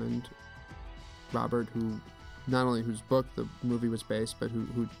Claire Hammond. Robert, who not only whose book the movie was based, but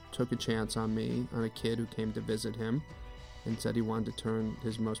who took a chance on me, on a kid who came to visit him and said he wanted to turn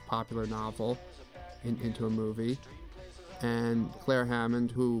his most popular novel into a movie. And Claire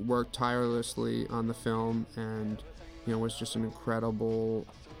Hammond, who worked tirelessly on the film and was just an incredible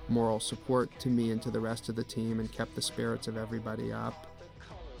moral support to me and to the rest of the team and kept the spirits of everybody up.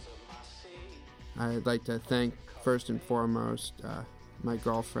 I'd like to thank, first and foremost, my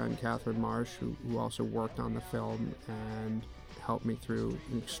girlfriend, Catherine Marsh, who also worked on the film and helped me through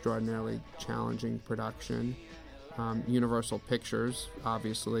an extraordinarily challenging production. Universal Pictures,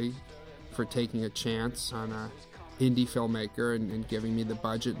 obviously, for taking a chance on a indie filmmaker and giving me the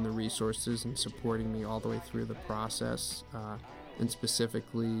budget and the resources and supporting me all the way through the process. And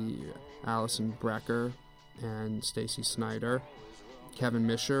specifically Alison Brecker and Stacy Snyder. Kevin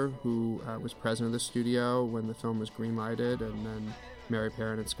Misher, who was president of the studio when the film was greenlighted, and then Mary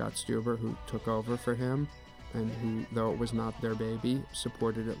Perrin and Scott Stuber, who took over for him, and who, though it was not their baby,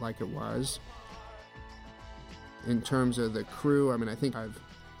 supported it like it was. In terms of the crew, I think I've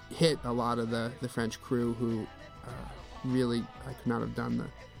hit a lot of the French crew who really I could not have done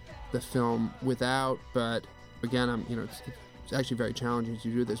the film without, but again, it's actually very challenging to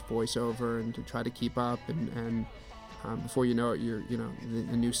do this voiceover and to try to keep up, and before you know it,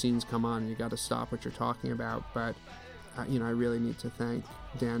 the new scenes come on and you got to stop what you're talking about. But I really need to thank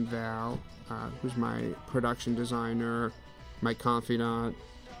Dan Val, who's my production designer, my confidant,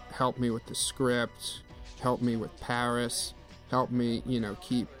 helped me with the script, helped me with Paris, helped me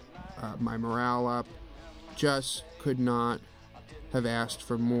keep my morale up. Just could not have asked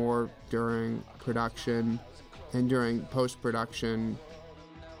for more during production. And during post-production,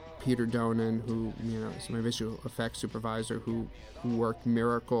 Peter Donan, who is my visual effects supervisor, who worked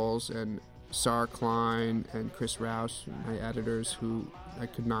miracles, and Sarah Klein and Chris Rouse, my editors, who I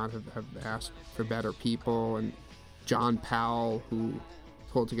could not have asked for better people, and John Powell, who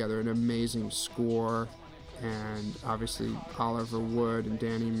pulled together an amazing score, and obviously Oliver Wood and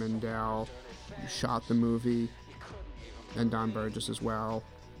Danny Mendel, who shot the movie, and Don Burgess as well.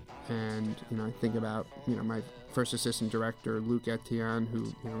 And I think about my first assistant director, Luc Etienne,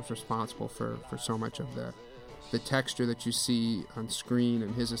 who was responsible for so much of the texture that you see on screen,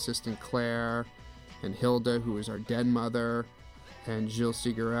 and his assistant Claire, and Hilda, who is our dead mother, and Gilles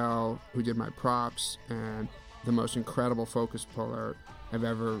Sigarel, who did my props, and the most incredible focus puller I've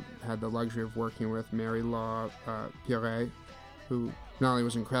ever had the luxury of working with, Mary Law Pierret, who not only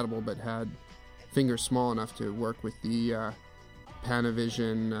was incredible but had fingers small enough to work with the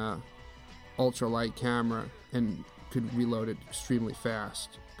Panavision ultralight camera and could reload it extremely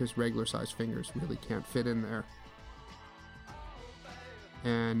fast because regular sized fingers really can't fit in there.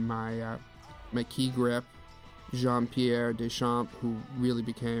 And my key grip, Jean-Pierre Deschamps, who really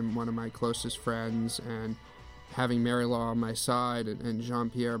became one of my closest friends, and having Mary Law on my side and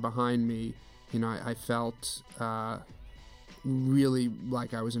Jean-Pierre behind me, I felt really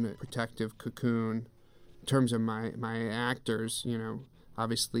like I was in a protective cocoon. In terms of my actors,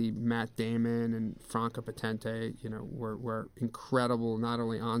 obviously Matt Damon and Franca Potente, were incredible, not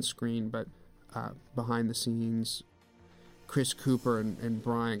only on screen, but behind the scenes. Chris Cooper and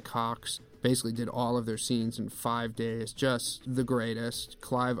Brian Cox basically did all of their scenes in 5 days. Just the greatest.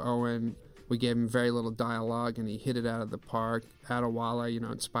 Clive Owen, we gave him very little dialogue, and he hit it out of the park.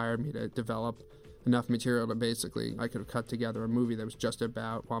 Adewale, inspired me to develop enough material to basically, I could have cut together a movie that was just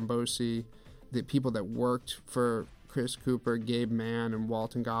about Wombosi. The people that worked for Chris Cooper, Gabe Mann, and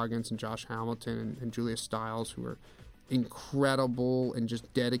Walton Goggins, and Josh Hamilton, and Julia Stiles, who were incredible and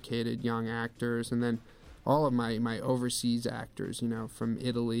just dedicated young actors. And then all of my overseas actors, from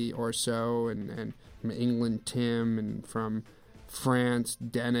Italy, Orso, and from England, Tim, and from France,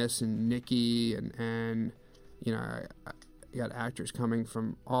 Dennis and Nikki, and I got actors coming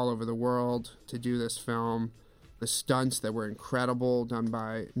from all over the world to do this film. The stunts that were incredible, done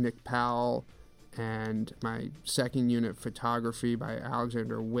by Nick Powell, and my second unit photography by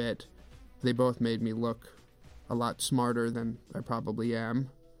Alexander Witt. They both made me look a lot smarter than I probably am.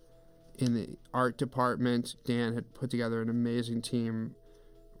 In the art department, Dan had put together an amazing team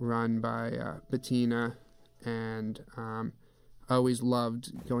run by Bettina, and I always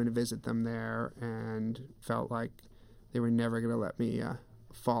loved going to visit them there and felt like they were never going to let me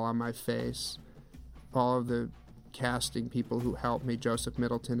fall on my face. All of the casting people who helped me, Joseph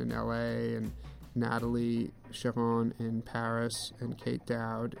Middleton in L.A., and Natalie Chiron in Paris, and Kate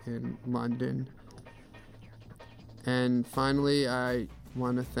Dowd in London. And finally, I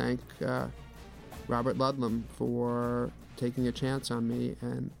want to thank Robert Ludlum for taking a chance on me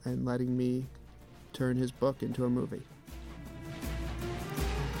and letting me turn his book into a movie.